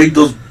how big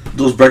those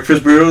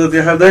breakfast burritos that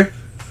they have there?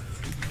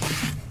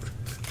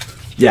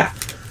 Yeah.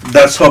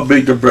 That's how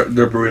big their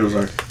burritos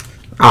are.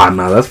 Ah,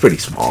 no, that's pretty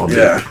small, dude.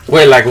 Yeah.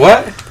 Wait, like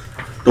what?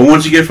 The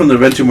ones you get from the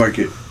Venti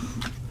Market.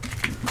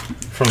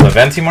 From the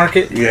Venti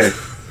Market? Yeah.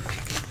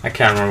 I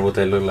can't remember what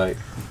they look like.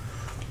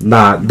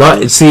 Nah,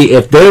 see,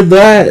 if they're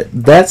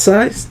that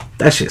size,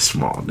 that shit's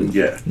small, dude.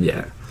 Yeah.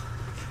 Yeah.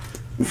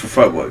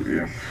 For $5,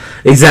 yeah.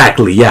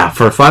 Exactly, yeah.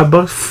 For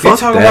 $5, fuck You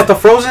talking about the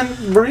frozen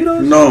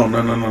burritos? No.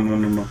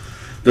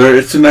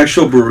 It's an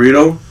actual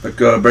burrito, like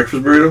a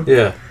breakfast burrito.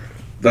 Yeah.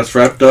 That's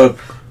wrapped up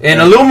in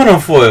aluminum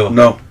foil.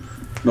 No,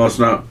 it's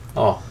not.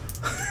 Oh.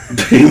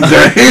 In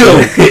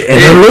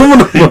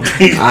aluminum.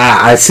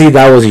 I see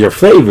that was your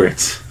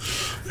favorites.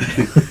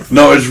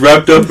 No, it's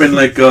wrapped up in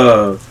like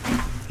a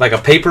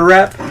paper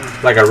wrap,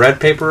 like a red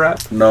paper wrap.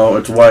 No,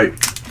 it's white.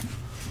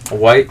 A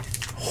white.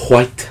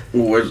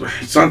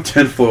 It's not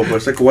tinfoil, but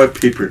it's like a white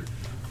paper.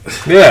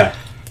 Yeah.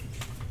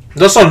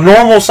 That's a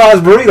normal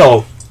size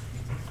burrito.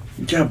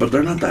 Yeah, but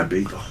they're not that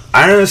big though.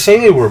 I didn't say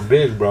they were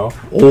big, bro.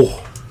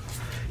 Oh,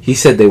 he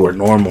said they were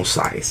normal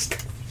sized.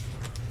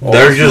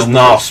 They're just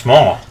not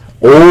small.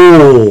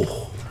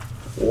 Oh,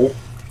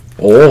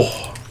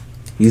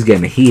 he's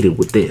getting heated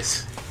with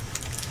this.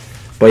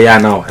 But yeah,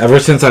 no. Ever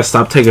since I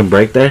stopped taking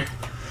break there,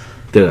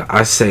 dude,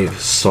 I save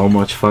so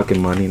much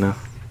fucking money now.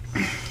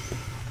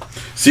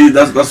 See,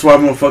 that's why that's why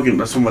I'm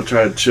gonna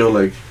try to chill.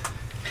 Like,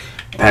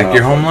 pack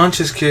your home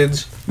lunches,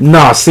 kids.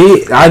 No,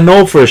 see, I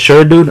know for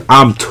sure, dude.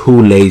 I'm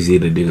too lazy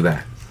to do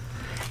that.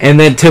 And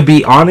then to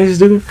be honest,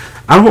 dude,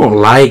 I don't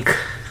like.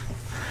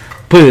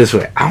 Put it this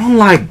way, I don't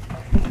like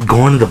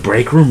going to the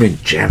break room in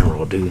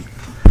general, dude.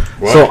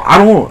 What? So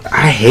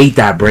I hate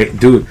that break,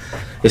 dude.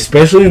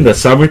 Especially in the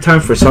summertime,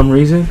 for some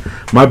reason,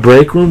 my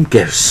break room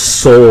gets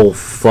so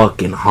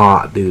fucking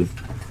hot, dude.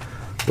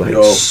 Like,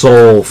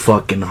 so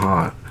fucking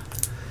hot.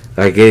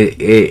 Like,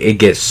 it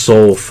gets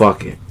so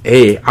fucking...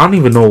 Hey, I don't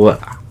even know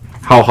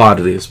how hot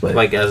it is, but...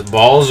 Like, as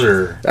balls,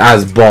 or...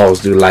 As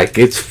balls, dude. Like,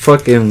 it's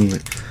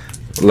fucking...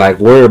 Like,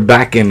 we're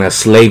back in a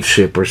slave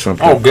ship or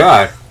something. Oh,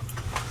 God.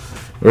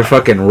 We're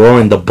fucking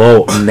rowing the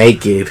boat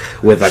naked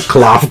with a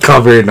cloth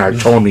covering our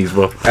chonies,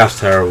 bro. That's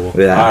terrible.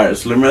 Yeah. Alright,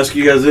 so let me ask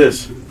you guys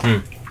this.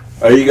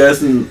 Are you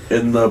guys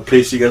in the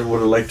place you guys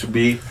would like to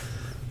be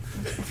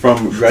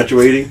from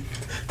graduating?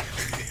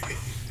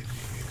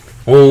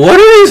 Well, what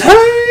is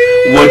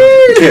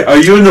okay, are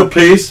you in the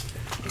place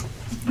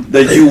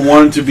that you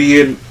wanted to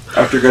be in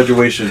after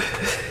graduation?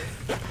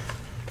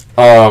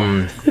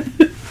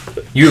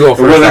 You go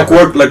first.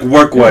 Or like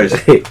work wise.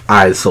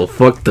 Alright, so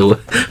fuck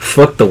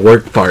the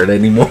work part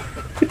anymore.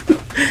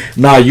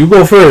 Nah, you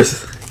go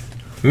first.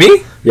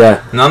 Me?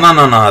 Yeah.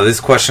 No. This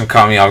question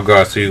caught me off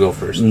guard, so you go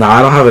first. Nah,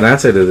 I don't have an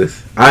answer to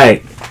this.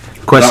 Alright.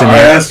 Question. No, I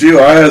asked you.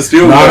 No,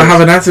 I don't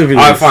have an answer for you.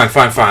 Alright, fine.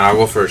 I'll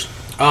go first.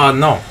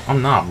 No,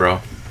 I'm not, bro.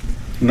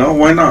 No,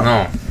 why not?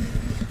 No.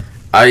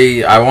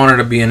 I wanted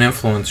to be an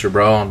influencer,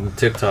 bro, on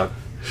TikTok.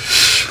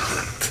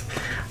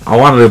 I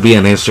wanted to be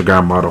an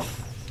Instagram model.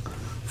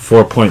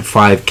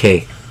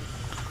 4.5K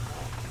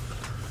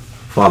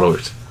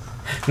followers.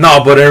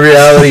 No, but in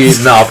reality,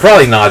 no,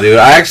 probably not, dude.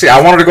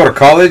 I wanted to go to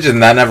college,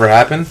 and that never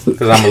happened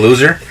because I'm a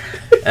loser.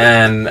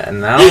 And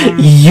now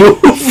you.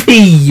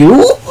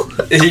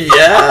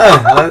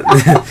 Yeah.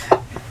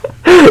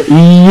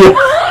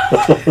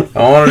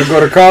 I wanted to go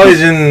to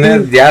college, and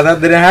that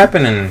didn't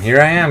happen, and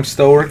here I am,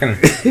 still working.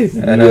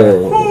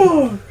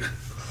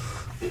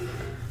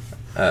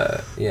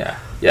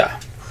 Yeah.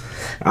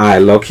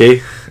 Alright,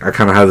 low-key, I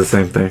kind of have the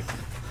same thing.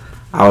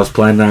 I was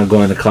planning on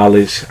going to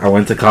college. I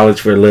went to college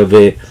for a little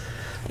bit.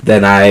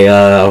 Then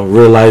I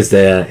realized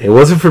that it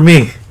wasn't for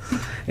me.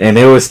 And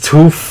it was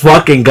too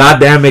fucking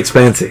goddamn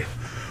expensive.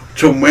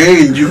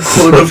 Jermaine, you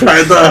could have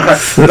had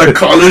the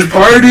college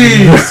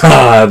parties.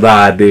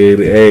 Nah, dude.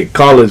 Hey,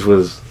 college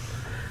was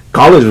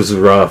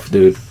rough,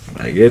 dude.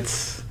 Like,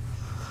 it's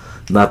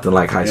nothing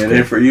like high school. And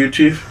then for you,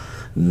 Chief?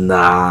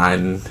 Nah.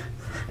 And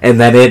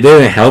then it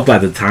didn't help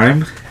at the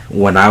time.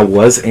 When I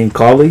was in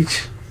college,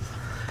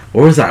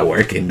 where was I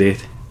working, dude? I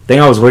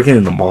think I was working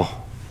in the mall.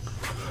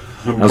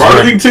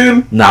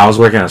 Burlington? I was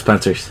working at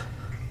Spencer's.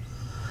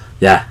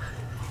 Yeah.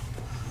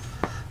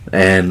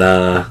 And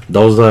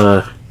those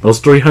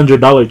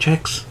 $300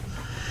 checks,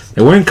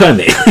 they weren't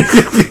cutting it.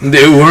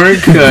 They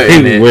weren't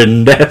cutting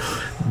it.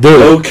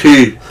 Dude.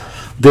 Okay.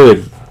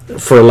 Dude,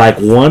 for like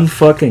one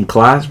fucking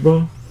class,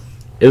 bro,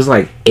 it was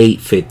like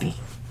 $8.50.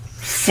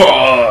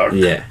 Fuck.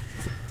 Yeah.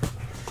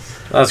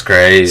 That's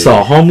crazy.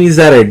 So homies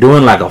that are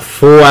doing like a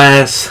full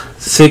ass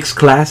 6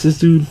 classes,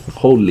 dude.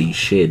 Holy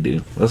shit,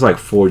 dude. That's like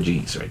 4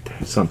 Gs right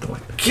there, something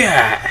like that.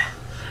 Yeah.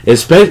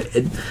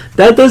 Especially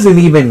that doesn't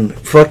even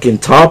fucking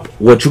top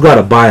what you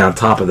gotta buy on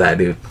top of that,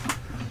 dude.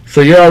 So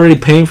you're already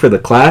paying for the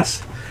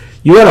class.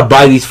 You gotta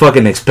buy these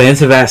fucking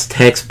expensive ass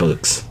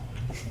textbooks,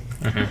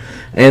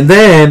 and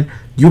then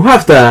you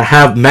have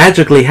to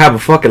magically have a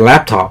fucking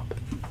laptop,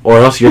 or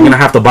else you're gonna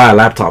have to buy a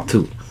laptop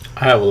too.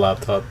 I have a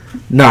laptop.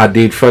 Nah,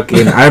 dude,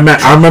 fucking. I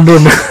remember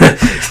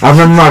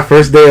my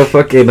first day of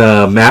fucking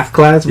math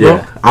class, bro.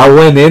 Yeah. I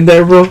went in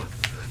there, bro.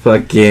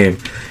 Fucking,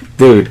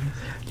 dude.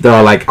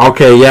 They're like,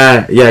 okay,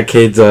 yeah,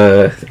 kids,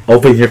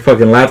 open your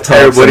fucking laptop.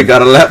 Everybody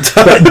got a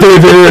laptop.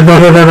 Dude,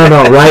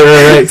 no.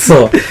 Right.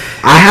 So,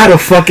 I had a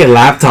fucking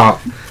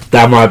laptop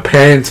that my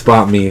parents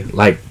bought me,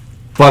 like,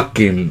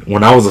 fucking,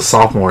 when I was a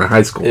sophomore in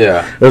high school.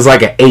 Yeah. It was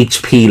like an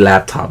HP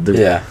laptop, dude.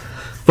 Yeah.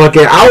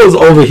 Fucking, I was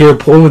over here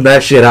pulling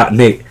that shit out,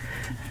 Nick.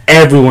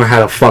 Everyone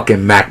had a fucking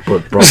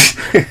MacBook, bro.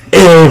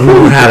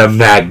 Everyone had a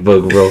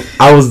MacBook, bro.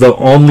 I was the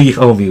only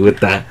homie with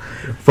that.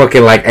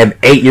 Fucking like an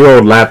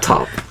 8-year-old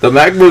laptop. The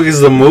MacBook is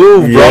the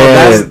move, bro.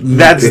 Yeah.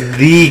 That's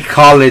the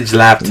college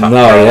laptop.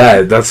 No, bro.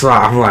 Yeah, that's why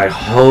I'm like,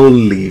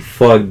 holy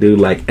fuck, dude.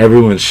 Like,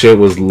 everyone's shit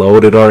was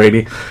loaded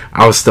already.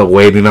 I was still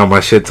waiting on my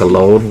shit to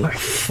load. Like,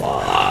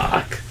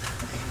 fuck.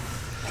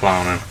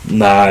 Clowning.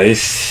 Nah,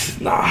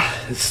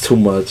 it's too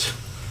much.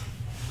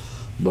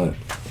 But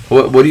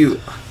what do you,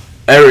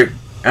 Eric?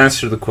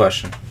 Answer the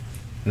question.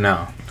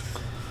 No.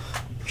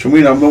 I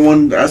mean, I'm the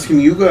one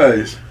asking you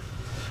guys.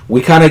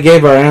 We kind of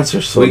gave our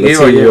answers, so we gave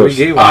our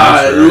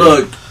answer.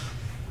 Look,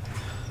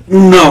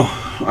 no,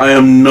 I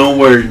am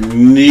nowhere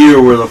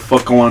near where the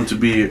fuck I want to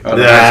be.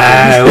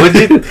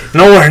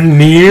 Nowhere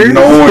near?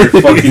 Nowhere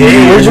fucking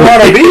near. Where'd you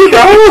want to be,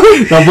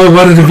 bro? My boy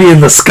wanted to be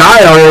in the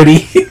sky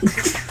already.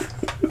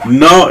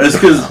 No, it's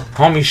because...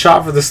 Homie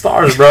shot for the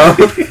stars, bro.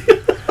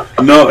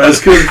 No, it's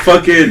because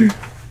fucking...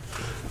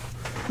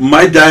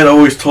 My dad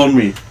always told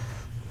me,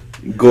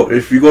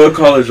 if you go to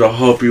college, I'll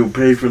help you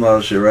pay for all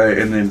that shit, right?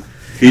 And then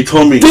he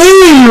told me,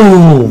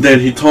 damn! Then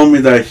he told me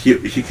that he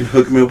can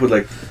hook me up with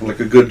like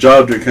a good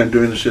job to kind of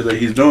doing the shit that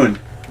he's doing.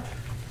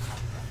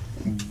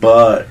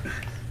 But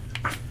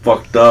I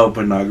fucked up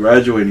by not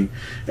graduating.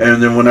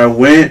 And then when I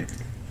went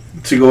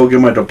to go get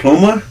my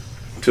diploma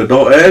to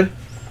adult ed,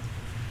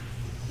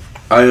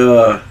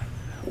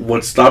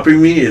 what's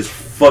stopping me is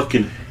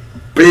fucking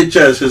bitch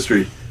ass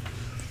history.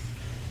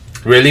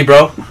 Really,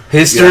 bro?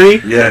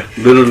 History? Yeah,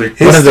 literally.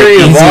 One of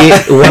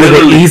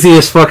the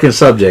easiest fucking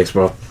subjects,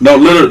 bro. No,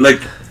 literally,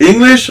 like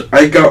English.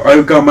 I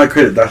got my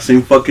credit that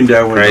same fucking day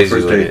I went the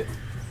first day.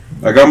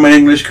 I got my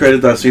English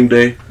credit that same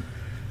day.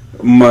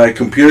 My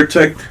computer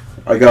tech,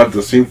 I got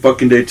the same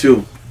fucking day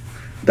too.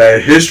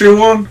 That history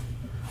one,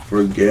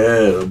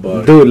 forget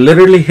about it. Dude,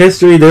 literally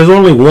history. There's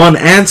only one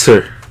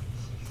answer.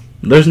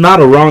 There's not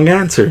a wrong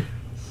answer.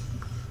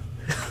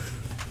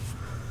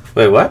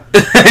 Wait, what?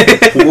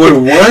 Wait,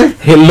 what?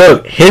 Hey,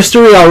 look,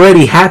 history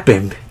already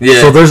happened. Yeah.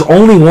 So there's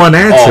only one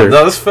answer. Oh,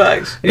 no, that's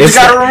facts. You just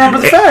gotta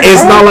remember the facts.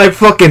 It's not like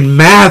fucking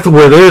math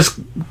where there's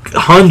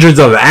hundreds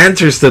of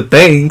answers to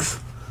things.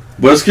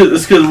 But it's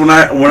because when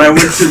I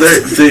went to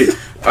there,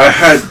 I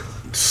had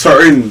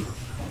certain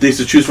things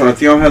to choose from. I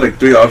think I had like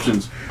 3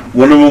 options.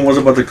 One of them was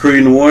about the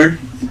Korean War.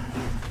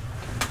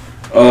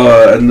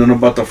 And then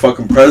about the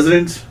fucking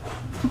presidents.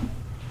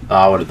 Oh,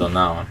 I would have done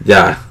that one.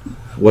 Yeah.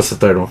 What's the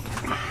third one?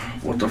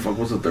 What the fuck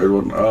was the third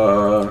one?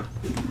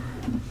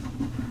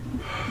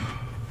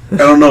 I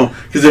don't know.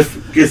 Because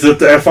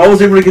if I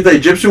was able to get the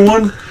Egyptian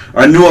one,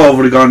 I knew I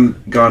would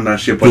have gone that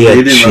shit. But the they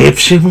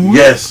Egyptian one?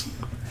 Yes.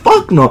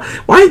 Fuck no.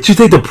 Why didn't you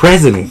take the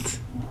president?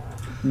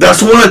 That's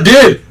the one I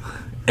did.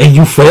 And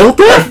you failed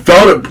I that?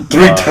 failed it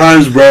 3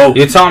 times, bro.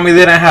 You telling me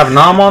they didn't have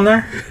Nam on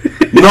there?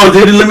 No,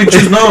 they didn't let me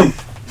choose Nam.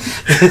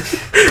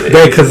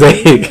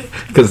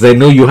 Because they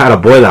knew you had a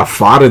boy that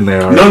fought in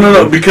there. Already.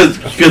 No. Because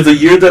the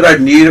year that I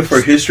needed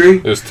for history,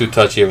 it was too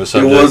touchy of a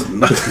subject. It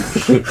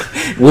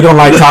was. We don't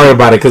like talking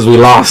about it because we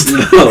lost.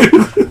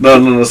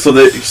 No. So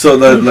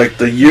that like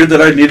the year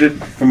that I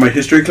needed for my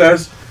history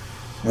class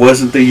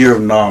wasn't the year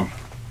of Nam.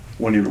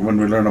 When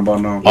we learn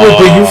about Nam. Oh,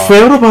 but you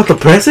failed about the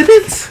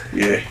presidents?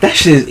 Yeah. That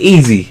shit is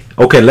easy.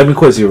 Okay, let me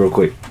quiz you real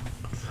quick.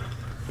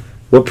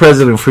 What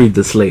president freed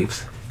the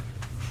slaves?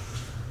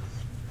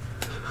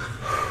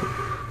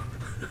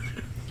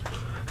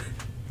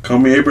 Call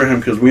me Abraham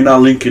because we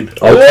not Lincoln.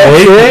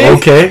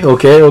 Okay.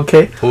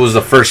 Who was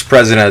the first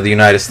president of the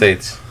United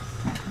States?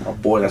 Oh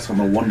boy, that's on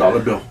the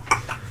 $1 bill.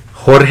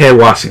 Jorge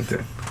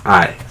Washington.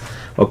 Alright.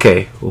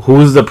 Okay,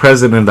 who's the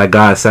president that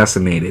got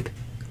assassinated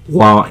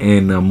while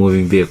in a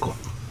moving vehicle?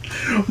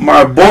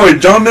 My boy,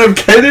 John F.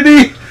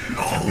 Kennedy.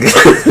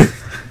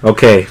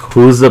 Okay,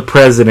 who's the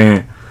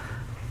president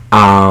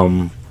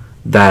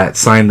that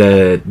signed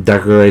the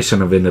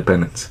Declaration of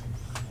Independence?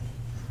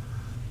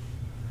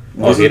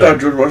 Wasn't that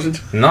George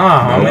Washington?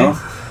 Nah, homie.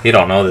 He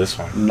don't know this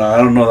one. Nah, I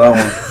don't know that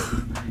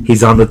one.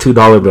 He's on the $2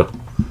 bill.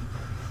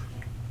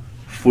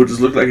 Fool just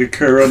looked like a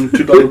carrot on the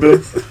 $2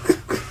 bill.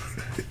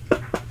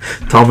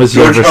 Thomas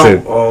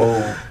Jefferson.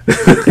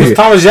 Was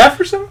Thomas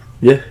Jefferson?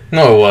 Yeah.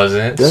 No, it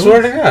wasn't.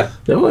 Swear to God.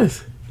 It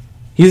was.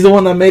 He's the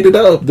one that made it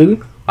up,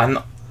 dude. I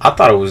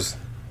thought it was.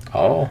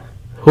 Oh.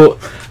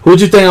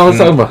 Who'd you think I was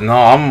talking about? No,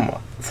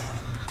 I'm.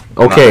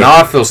 Okay. Now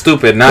I feel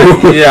stupid. Now,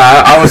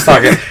 yeah, I was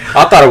talking.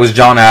 I thought it was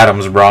John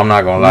Adams, bro. I'm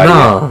not gonna lie.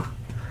 No.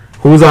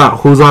 Who's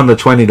on the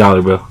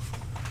 $20 bill?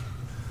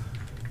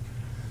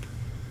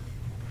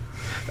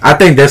 I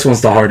think this one's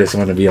the hardest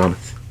one, to be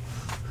honest.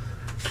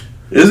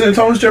 Isn't it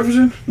Thomas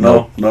Jefferson?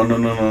 No.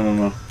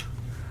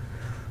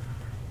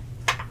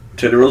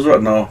 Teddy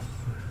Roosevelt? No.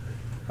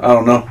 I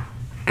don't know.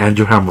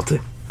 Andrew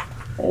Hamilton.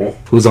 Oh.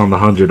 Who's on the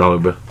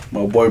 $100 bill?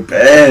 My boy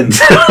Ben.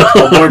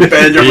 My boy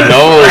Benjamin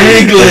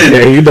Franklin.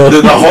 Yeah, you know.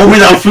 The homie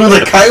that flew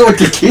the kite with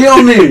the key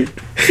on it.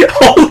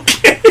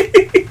 Okay.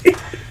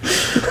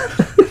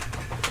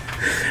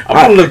 I'm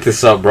gonna look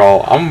this up,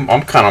 bro.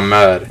 I'm kind of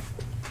mad.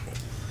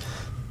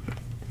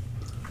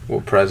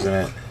 What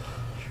president?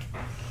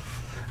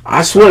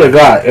 I swear to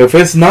God, if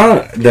it's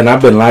not, then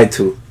I've been lied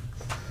to.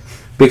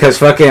 Because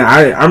fucking,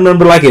 I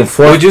remember like in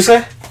 4th. What'd you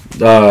say?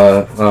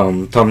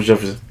 Thomas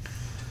Jefferson.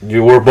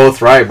 You were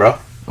both right, bro.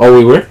 Oh,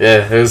 we were?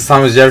 Yeah, it was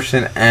Thomas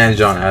Jefferson and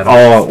John Adams.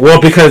 Oh, well,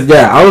 because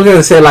I was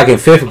gonna say like in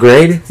 5th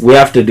grade, we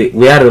had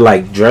to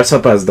like dress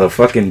up as the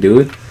fucking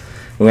dude,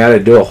 and we had to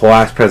do a whole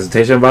ass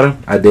presentation about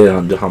him. I did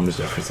on Thomas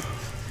Jefferson.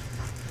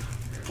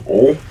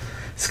 Oh,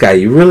 Sky,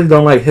 you really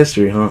don't like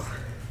history, huh?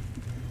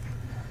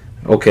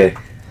 Okay.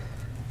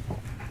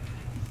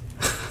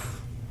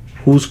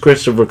 Who's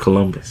Christopher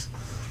Columbus?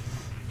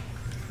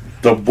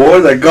 The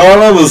boy that got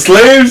all the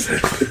slaves.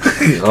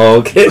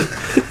 Okay.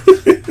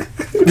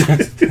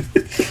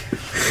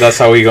 That's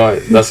how we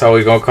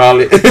gonna call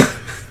it.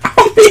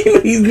 I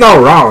mean, he's not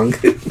wrong.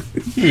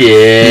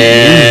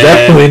 Yeah. He's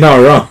definitely not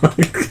wrong.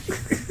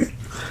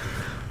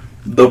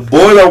 The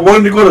boy that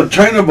wanted to go to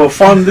China but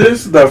found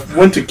this, that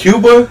went to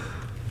Cuba.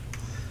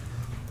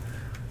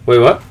 Wait,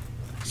 what?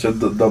 Said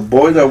the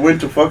boy that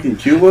went to fucking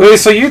Cuba. Wait,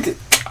 so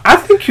I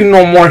think you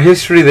know more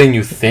history than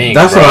you think.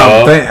 That's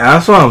bro.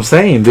 That's what I'm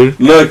saying, dude.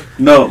 Look.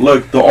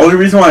 The only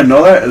reason why I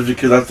know that is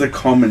because that's the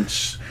common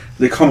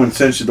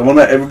sense shit, the one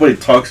that everybody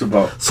talks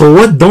about. So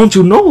what don't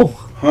you know?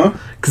 Huh?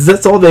 Because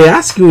that's all they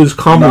ask you is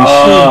common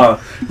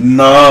shit.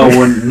 None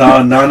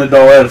of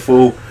that,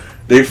 fool.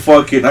 They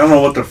fucking, I don't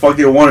know what the fuck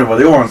they wanted, but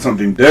they want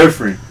something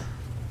different.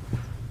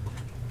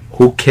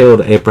 Who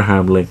killed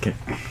Abraham Lincoln?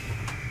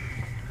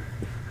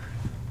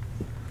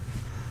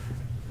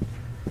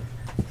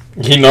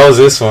 He knows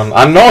this one.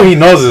 I know he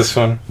knows this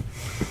one.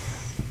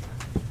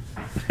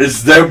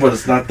 It's there, but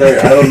it's not there.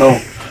 I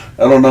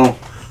don't know.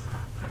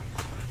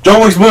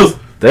 John Wick Smooth.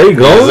 There you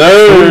go.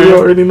 Yes, you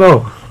already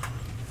know.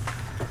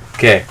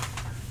 Okay.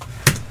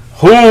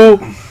 Who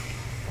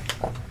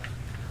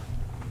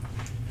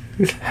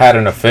had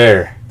an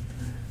affair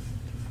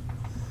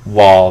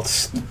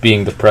whilst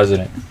being the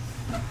president?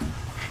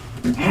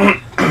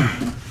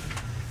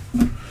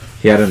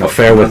 He had an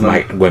affair with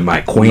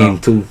my queen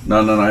too.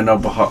 No, I know.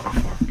 But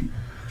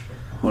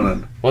hold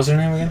on. What's her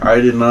name again?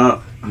 I did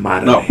not.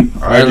 Marilyn.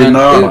 I did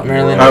not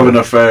Marilyn have an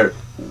affair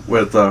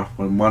with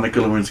Monica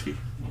Lewinsky,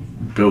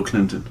 Bill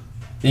Clinton.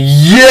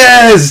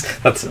 Yes.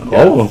 That's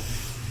Oh.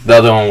 The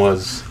other one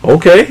was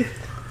Okay.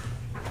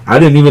 I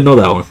didn't even know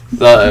that one.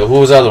 who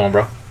was the other one,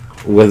 bro?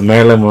 With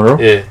Marilyn Monroe.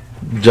 Yeah.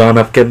 John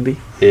F. Kennedy.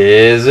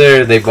 Is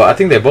there? They both. I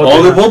think they both.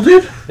 Oh, did, they both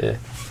did. Yeah.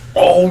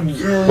 Oh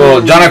yeah.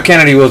 Well, John F.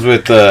 Kennedy was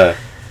with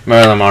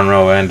Marilyn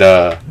Monroe, and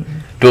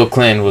Bill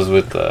Clinton was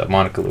with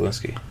Monica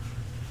Lewinsky.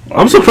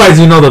 I'm surprised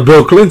you know the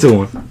Bill Clinton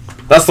one.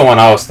 That's the one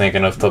I was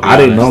thinking of. To be I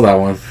didn't honest. know that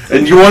one.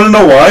 And you want to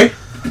know why?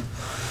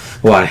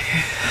 Why?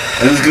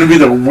 And it's gonna be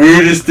the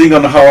weirdest thing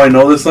on how I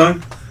know this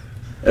song.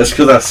 It's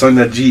because that song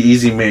that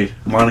G-Eazy made,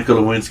 Monica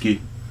Lewinsky.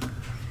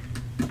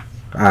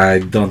 I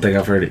don't think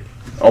I've heard it.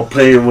 I'll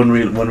play it when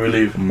we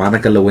leave.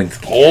 Monica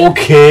Lewinsky.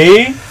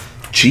 Okay.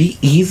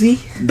 G-Eazy?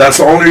 That's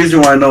the only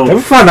reason why I know.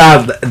 Never found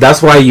out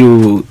that's why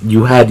you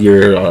had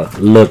your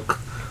look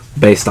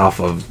based off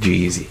of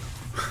G-Eazy.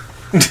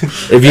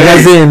 If you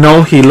guys didn't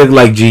know, he looked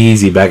like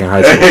G-Eazy back in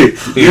high school.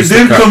 Hey, you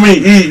did call me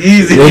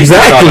easy.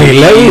 Exactly.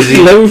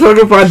 Let me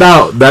fucking find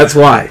out. That's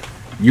why.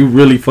 You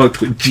really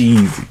fucked with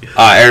G-Eazy.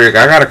 Eric,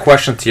 I got a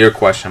question to your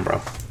question,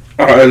 bro.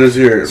 Alright, let's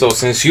hear it. So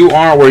since you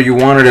aren't where you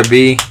wanted to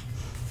be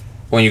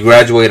when you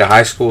graduated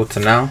high school to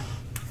now,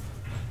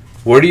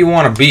 where do you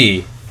want to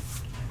be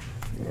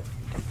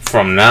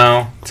from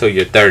now till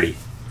you're 30?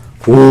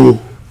 Ooh.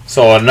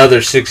 So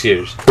another 6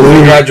 years. Ooh.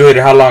 You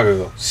graduated how long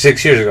ago?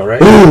 6 years ago,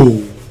 right?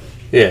 Ooh.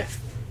 Yeah.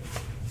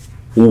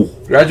 Ooh.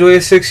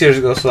 Graduated 6 years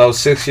ago, so that was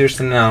 6 years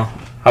to now.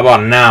 How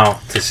about now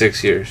to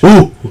 6 years?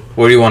 Ooh.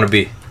 Where do you want to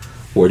be?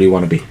 Where do you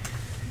want to be?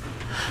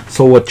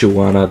 So what you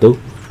wanna do?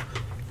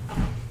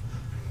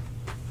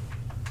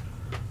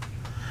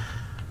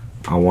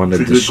 I want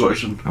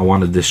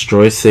to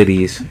destroy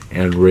cities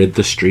and rid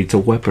the streets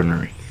of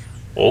weaponry.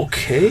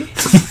 Okay.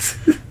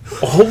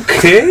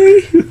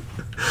 Okay.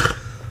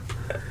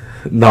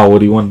 Now, what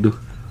do you want to do?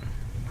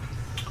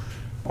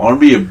 I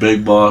want to be a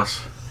big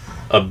boss.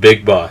 A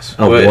big boss.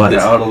 Of what?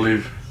 Yeah, I'll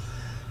leave.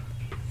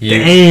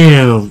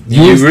 Damn.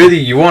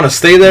 You want to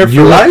stay there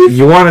for life?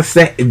 You want to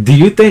stay? Do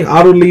you think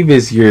auto leave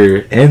is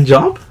your end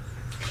job?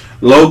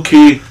 Low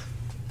key.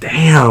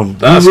 Damn.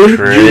 That's crazy.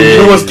 You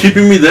know what's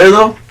keeping me there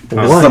though?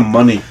 What? It's the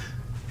money.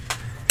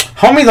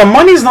 Homie, the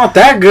money's not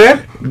that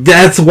good.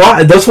 That's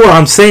what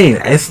I'm saying.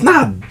 It's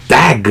not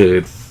that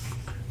good.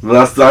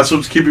 That's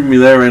what's keeping me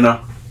there right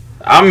now.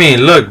 I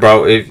mean, look,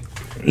 bro.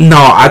 No,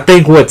 I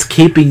think what's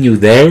keeping you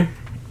there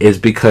is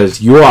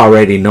because you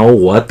already know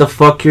what the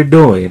fuck you're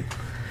doing,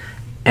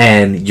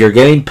 and you're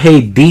getting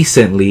paid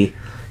decently.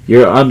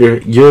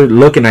 You're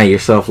looking at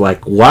yourself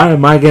like, why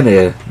am I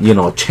gonna,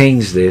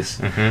 change this?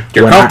 Mm-hmm.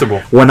 You're comfortable.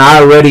 When I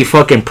already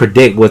fucking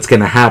predict what's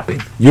gonna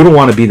happen. You don't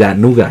want to be that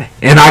new guy,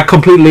 and I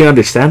completely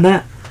understand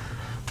that.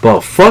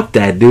 But fuck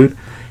that, dude.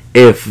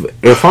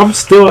 If I'm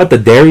still at the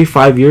dairy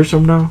 5 years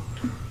from now,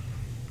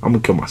 I'm gonna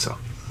kill myself.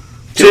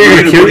 So you're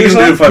gonna kill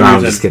yourself? No,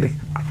 I'm just kidding.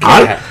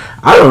 I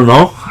don't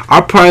know.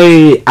 I'll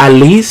probably at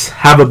least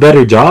have a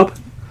better job,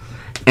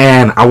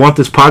 and I want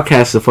this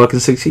podcast to fucking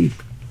succeed.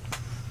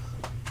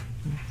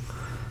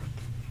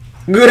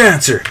 Good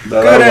answer.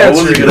 Good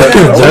answer.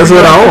 That's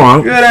what I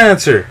want. Good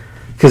answer.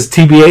 Because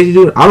TBA,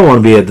 dude, I don't want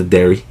to be at the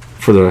dairy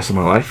for the rest of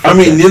my life. I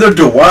mean, neither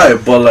do I.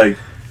 But like,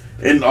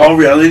 in all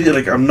reality,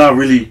 like I'm not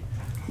really.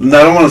 And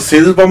I don't want to say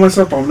this about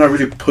myself, but I'm not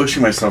really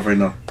pushing myself right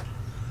now.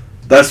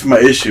 That's my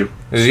issue.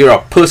 Because you're a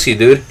pussy,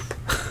 dude.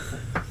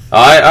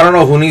 I don't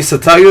know who needs to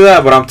tell you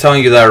that, but I'm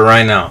telling you that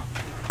right now.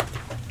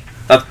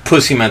 That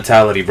pussy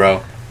mentality,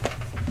 bro.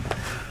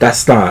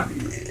 That's not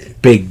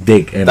big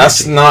dick energy.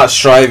 That's not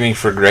striving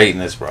for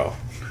greatness, bro.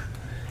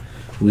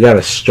 We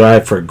gotta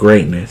strive for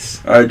greatness.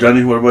 All right,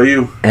 Johnny. What about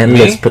you?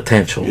 Endless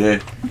potential.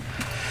 Yeah.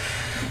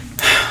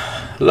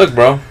 Look,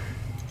 bro.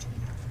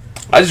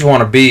 I just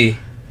want to be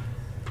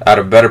at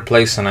a better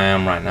place than I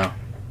am right now.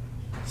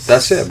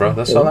 That's it, bro.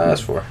 That's all I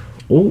ask for.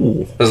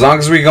 Ooh. As long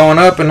as we going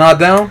up and not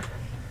down,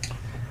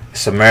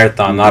 it's a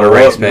marathon, not a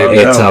race, baby.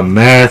 It's a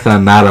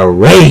marathon, not a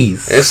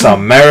race. It's a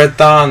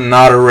marathon,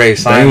 not a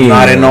race. I'm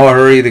not in no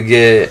hurry to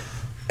get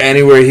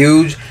anywhere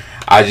huge.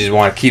 I just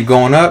want to keep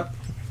going up,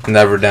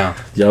 never down.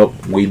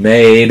 Yup, we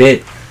made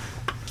it.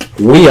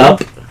 We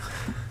up.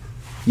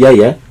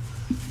 Yeah.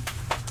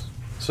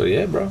 So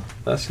yeah, bro,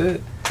 that's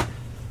it.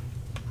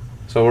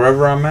 So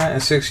wherever I'm at in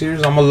 6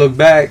 years, I'm gonna look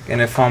back,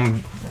 and if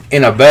I'm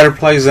in a better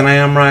place than I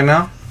am right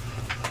now,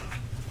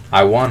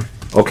 I won.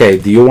 Okay,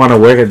 do you want to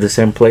work at the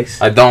same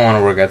place? I don't want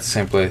to work at the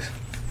same place.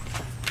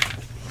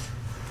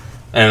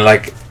 And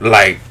like,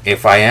 like,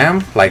 if I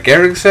am, like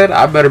Erick said,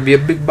 I better be a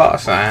big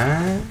boss.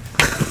 Well,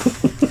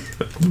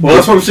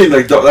 that's what I'm saying.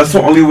 Like, that's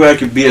the only way I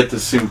can be at the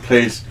same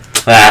place.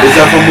 Is that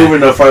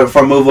if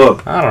I move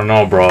up? I don't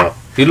know, bro.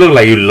 You look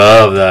like you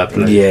love that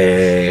place.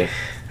 Yeah.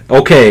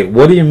 Okay,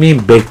 what do you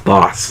mean, big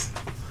boss?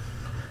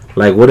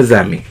 Like, what does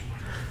that mean?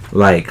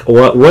 Like,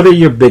 what are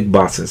your big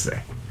bosses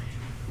there?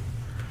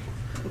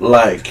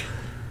 Like,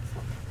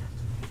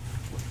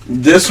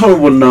 this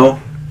one would know,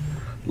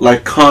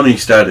 like Connie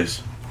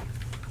status.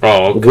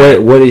 Oh, okay.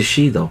 What is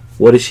she though?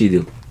 What does she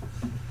do?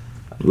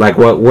 Like,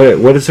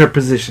 what is her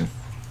position?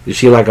 Is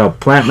she like a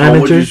plant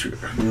manager?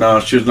 No,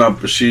 she's not.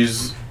 But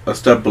she's a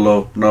step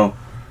below. No,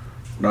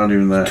 not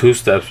even that. 2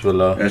 steps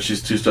below. Yeah,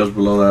 she's 2 steps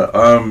below that.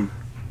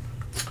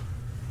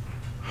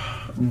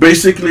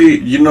 Basically,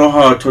 you know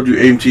how I told you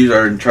AMGs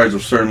are in charge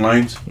of certain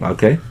lines?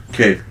 Okay.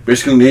 Okay,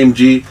 basically the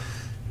AMG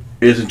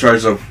is in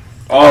charge of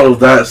all of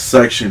that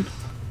section.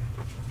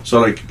 So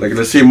like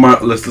let's say my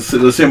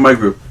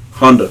group,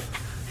 Honda.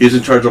 He's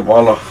in charge of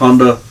all the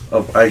Honda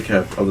of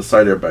ICAP, of the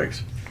side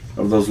airbags,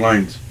 of those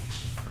lines.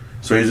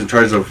 So he's in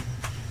charge of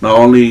not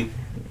only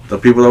the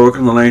people that work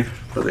on the line,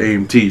 but the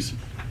AMTs.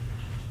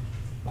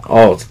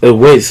 Oh,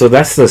 wait, so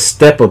that's the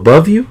step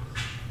above you?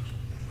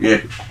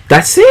 Yeah.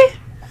 That's it?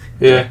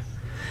 Yeah.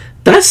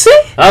 That's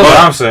it? That's what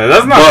I'm saying.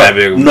 That's not that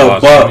big of a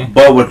boss.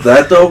 But with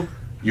that though,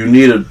 you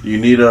need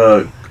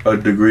a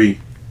degree.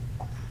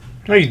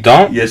 No, you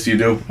don't. Yes, you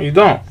do. You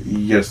don't.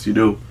 Yes, you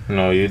do.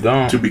 No, you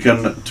don't. To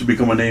become an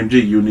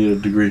AMG, you need a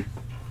degree.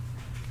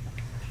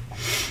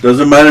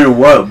 Doesn't matter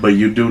what, but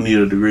you do need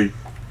a degree.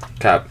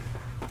 Cap.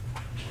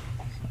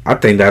 I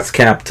think that's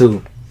cap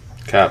too.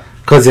 Cap.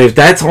 Because if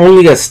that's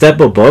only a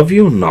step above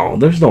you, no,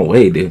 there's no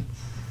way, dude.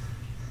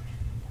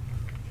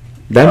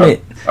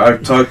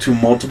 I've talked to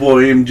multiple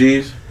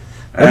AMGs,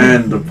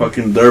 and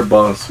their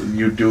boss.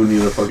 You do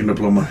need a fucking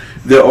diploma.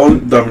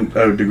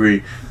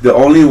 Degree. The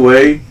only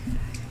way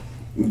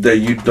that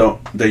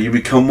you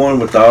become one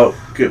without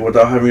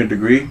having a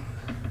degree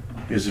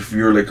is if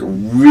you're like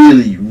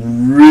really,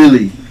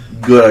 really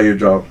good at your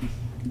job.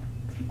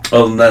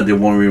 Other than that, they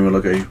won't even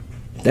look at you.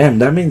 Damn,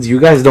 that means you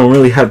guys don't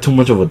really have too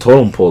much of a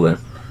totem pole then.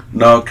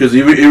 No, because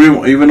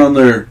even on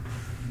their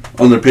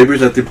papers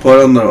that they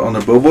put on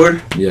the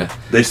billboard, yeah,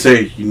 they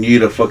say you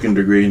need a fucking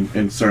degree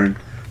in certain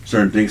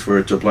things for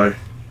it to apply.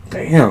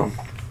 Damn.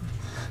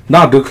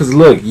 Nah, dude, because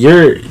look,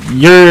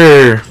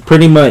 you're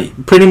pretty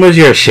much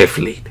you're a shift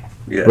lead.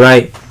 Yeah.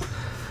 Right?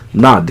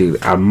 Nah,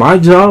 dude, at my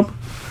job,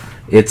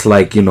 it's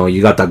like,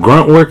 you got the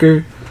grunt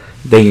worker,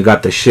 then you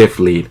got the shift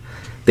lead,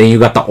 then you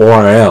got the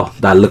ORL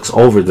that looks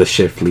over the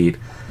shift lead,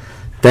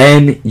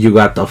 then you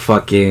got the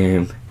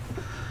fucking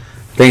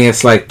thing.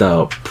 It's like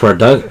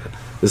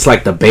it's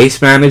like the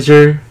base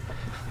manager,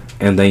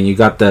 and then you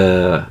got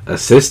the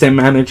assistant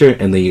manager,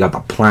 and then you got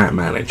the plant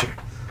manager.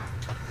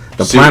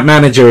 The plant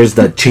manager is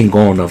the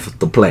chingon of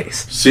the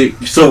place. See,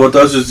 so what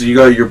does is you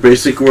got your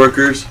basic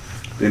workers,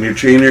 then your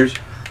trainers,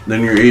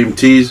 then your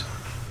AMTs,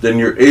 then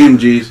your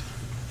AMGs,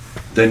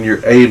 then your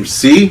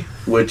AMC,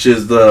 which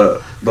is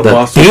the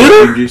boss of the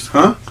AMGs.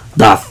 Huh?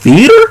 The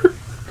theater?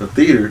 The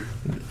theater.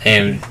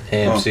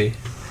 AMC.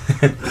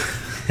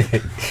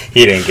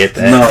 He didn't get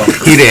that. No,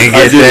 he didn't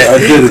get that. I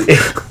did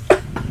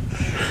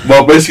it.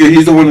 Well, basically,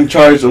 he's the one in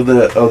charge of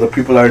the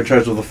people that are in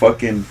charge of the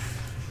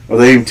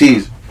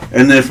AMTs,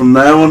 and then from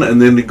that one,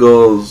 and then it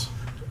goes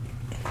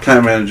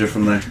plant manager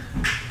from there.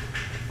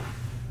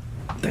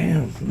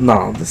 Damn,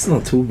 no, that's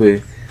not too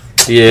big.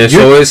 Yeah,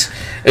 so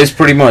it's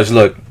pretty much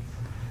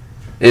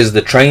is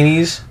the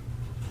trainees,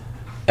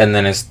 and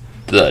then it's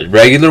the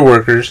regular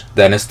workers,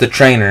 then it's the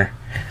trainer,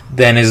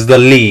 then it's the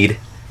lead,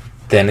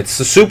 then it's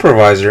the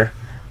supervisor,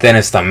 then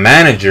it's the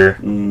manager,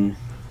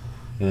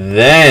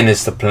 then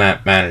it's the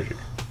plant manager.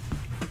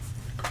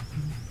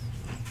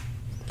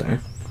 Yeah.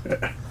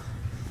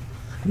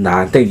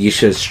 Nah, I think you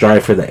should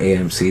strive for the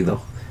AMC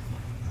though.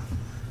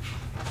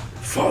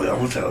 Fuck, that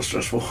one's hella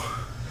stressful.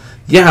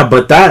 Yeah,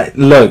 but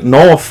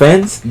no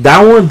offense,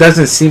 that one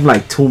doesn't seem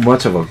like too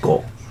much of a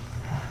goal.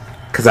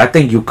 Because I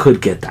think you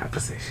could get that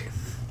position.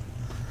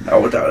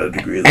 Not without a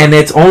degree, though. And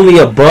it's only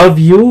above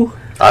you.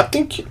 I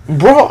think,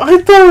 bro,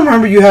 I don't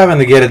remember you having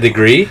to get a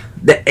degree.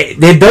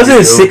 It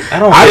doesn't seem. I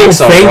don't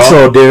think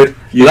so, dude.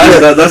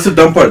 That's the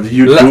dumb part.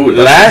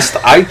 Last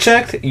I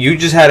checked, you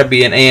just had to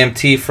be an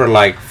AMT for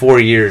like 4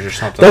 years or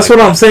something. That's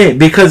what I'm saying.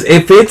 Because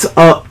if it's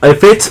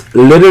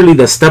literally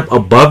the step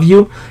above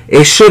you,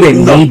 it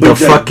shouldn't need the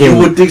fucking. You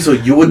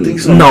would think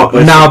so. No,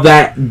 now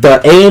that the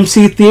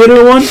AMC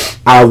theater one,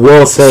 I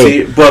will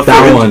say but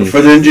that one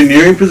for the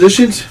engineering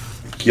positions,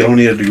 you don't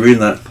need a degree in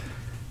that.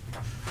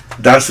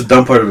 That's the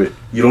dumb part of it.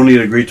 You don't need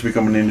a degree to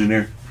become an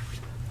engineer.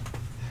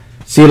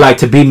 See, like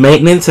to be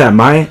maintenance at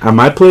my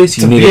place,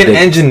 you need to be an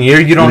engineer.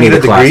 You don't need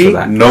a degree.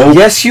 No.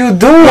 Yes, you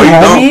do.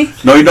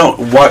 No, you don't.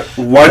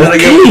 Why did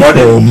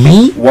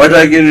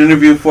I get an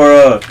interview for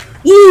a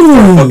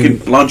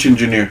fucking launch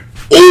engineer?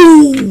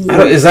 Ooh.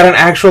 Is that an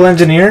actual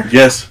engineer?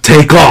 Yes.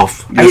 Take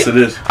off. Yes, it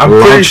is. I'm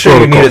pretty sure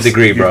you need a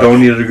degree, bro. You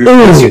don't need a degree.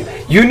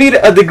 You need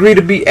a degree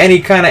to be any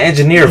kind of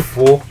engineer,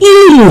 fool.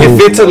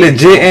 If it's a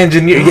legit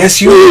engineer,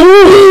 yes, you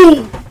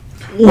do.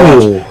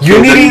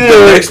 You need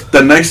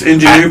the next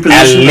engineering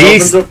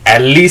position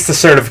at least a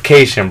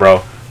certification,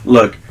 bro.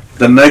 Look,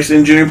 the next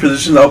engineering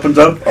position that opens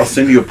up, I'll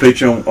send you a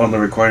picture on the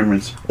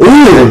requirements. Ooh.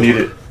 You don't need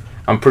it.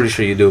 I'm pretty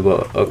sure you do,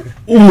 but okay.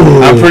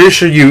 I'm pretty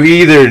sure you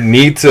either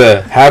need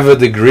to have a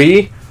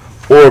degree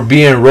or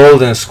be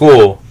enrolled in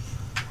school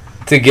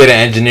to get an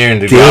engineering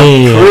degree.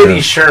 Damn. I'm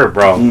pretty sure,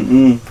 bro.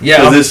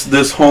 Yeah.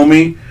 This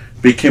homie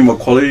became a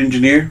quality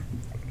engineer,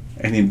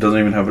 and he doesn't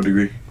even have a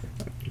degree.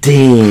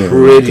 Damn.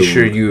 Pretty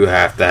sure you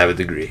have to have a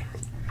degree.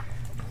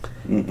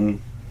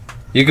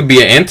 You could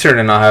be an intern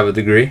and not have a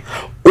degree.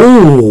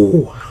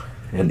 Ooh.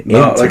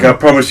 No, like I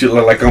promise you,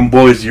 like I'm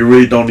boys, you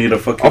really don't need a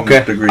fucking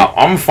degree.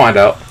 I'm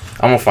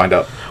gonna find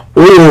out.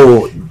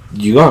 Ooh.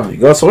 You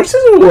got sources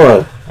or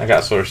what? I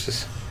got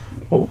sources.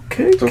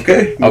 Okay. It's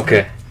okay.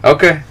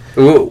 Okay.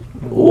 We'll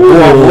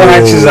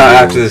hatch this out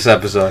after this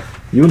episode.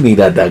 You need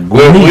that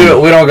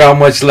we don't got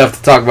much left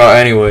to talk about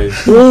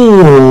anyways.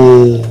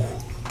 Ooh.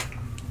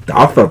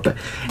 I felt that.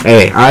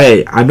 Hey,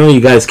 I know you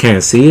guys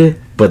can't see it,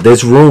 but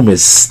this room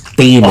is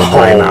steaming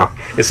right now.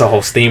 It's a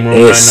whole steam room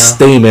It's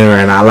steaming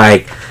right now.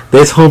 Like,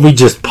 this homie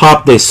just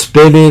popped this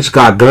spinach,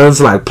 got guns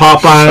like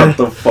Popeye. Shut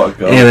the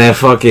fuck up. And then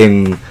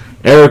fucking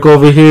Eric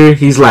over here,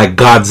 he's like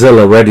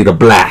Godzilla ready to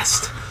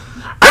blast.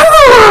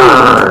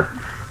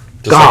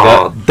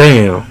 God like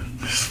damn.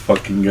 This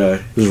fucking guy.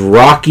 There's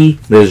Rocky,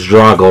 there's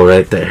Drago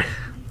right there.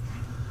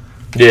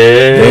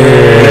 Yeah.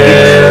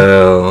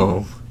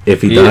 Damn.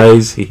 If he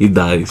dies, he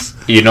dies.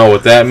 You know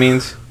what that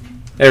means,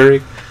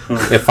 Eric?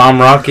 If I'm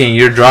Rocky and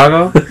you're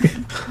Drago,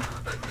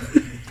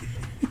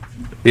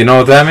 you know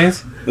what that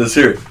means? Let's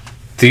hear it.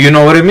 Do you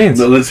know what it means?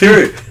 No, let's hear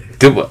it.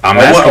 Dude,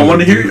 I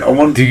want to hear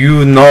it. Do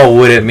you know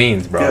what it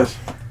means, bro? Yes.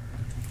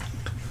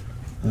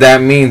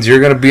 That means you're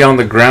gonna be on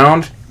the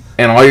ground,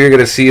 and all you're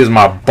gonna see is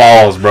my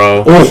balls,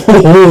 bro.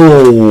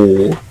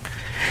 Oh.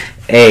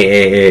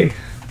 Hey.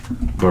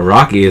 But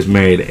Rocky is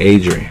married to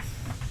Adrian.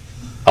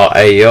 Oh,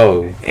 hey,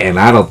 yo. And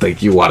I don't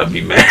think you want to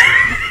be married.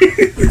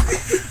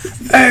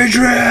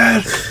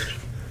 Adrian!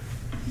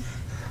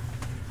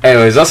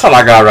 Anyways, that's all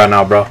I got right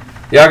now, bro.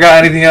 Y'all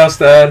got anything else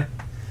to add?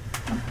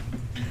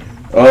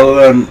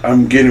 Other than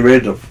I'm getting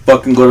ready to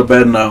fucking go to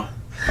bed now.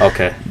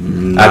 Okay.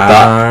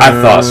 I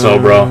thought so,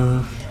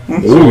 bro.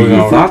 Ooh,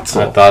 you thought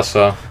so? I thought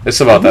so.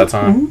 It's about that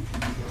time.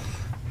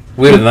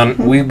 We did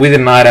the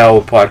Night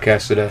Owl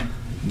podcast today.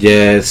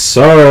 Yes,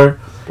 sir.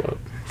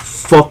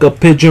 Fuck a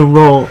pigeon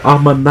roll.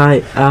 I'm a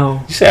night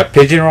owl. You say a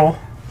pigeon roll?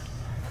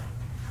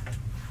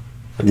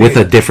 With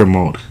a different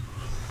mode.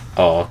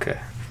 Oh, okay.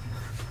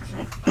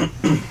 I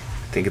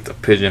think it's a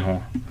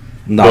pigeonhole.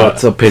 No,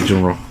 it's a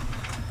pigeon roll.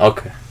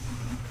 Okay.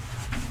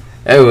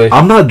 Anyway.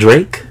 I'm not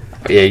Drake.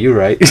 Yeah, you're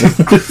right.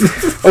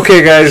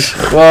 Okay, guys.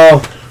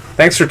 Well,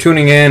 thanks for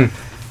tuning in.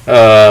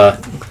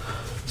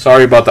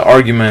 Sorry about the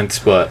arguments,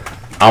 but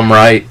I'm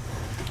right.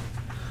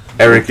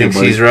 Eric thinks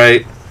he's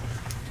right.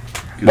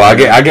 Well,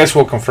 I guess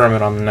we'll confirm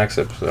it on the next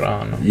episode. I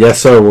don't know.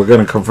 Yes, sir. We're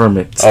gonna confirm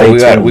it. Stay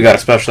tuned. We got a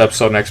special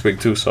episode next week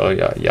too, so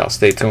y'all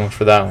stay tuned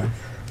for that one.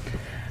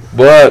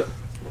 But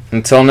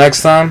until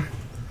next time,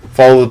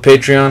 follow the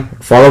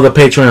Patreon. Follow the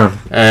Patreon.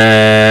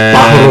 And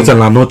Pájaros en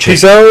la noche.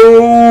 Peace out.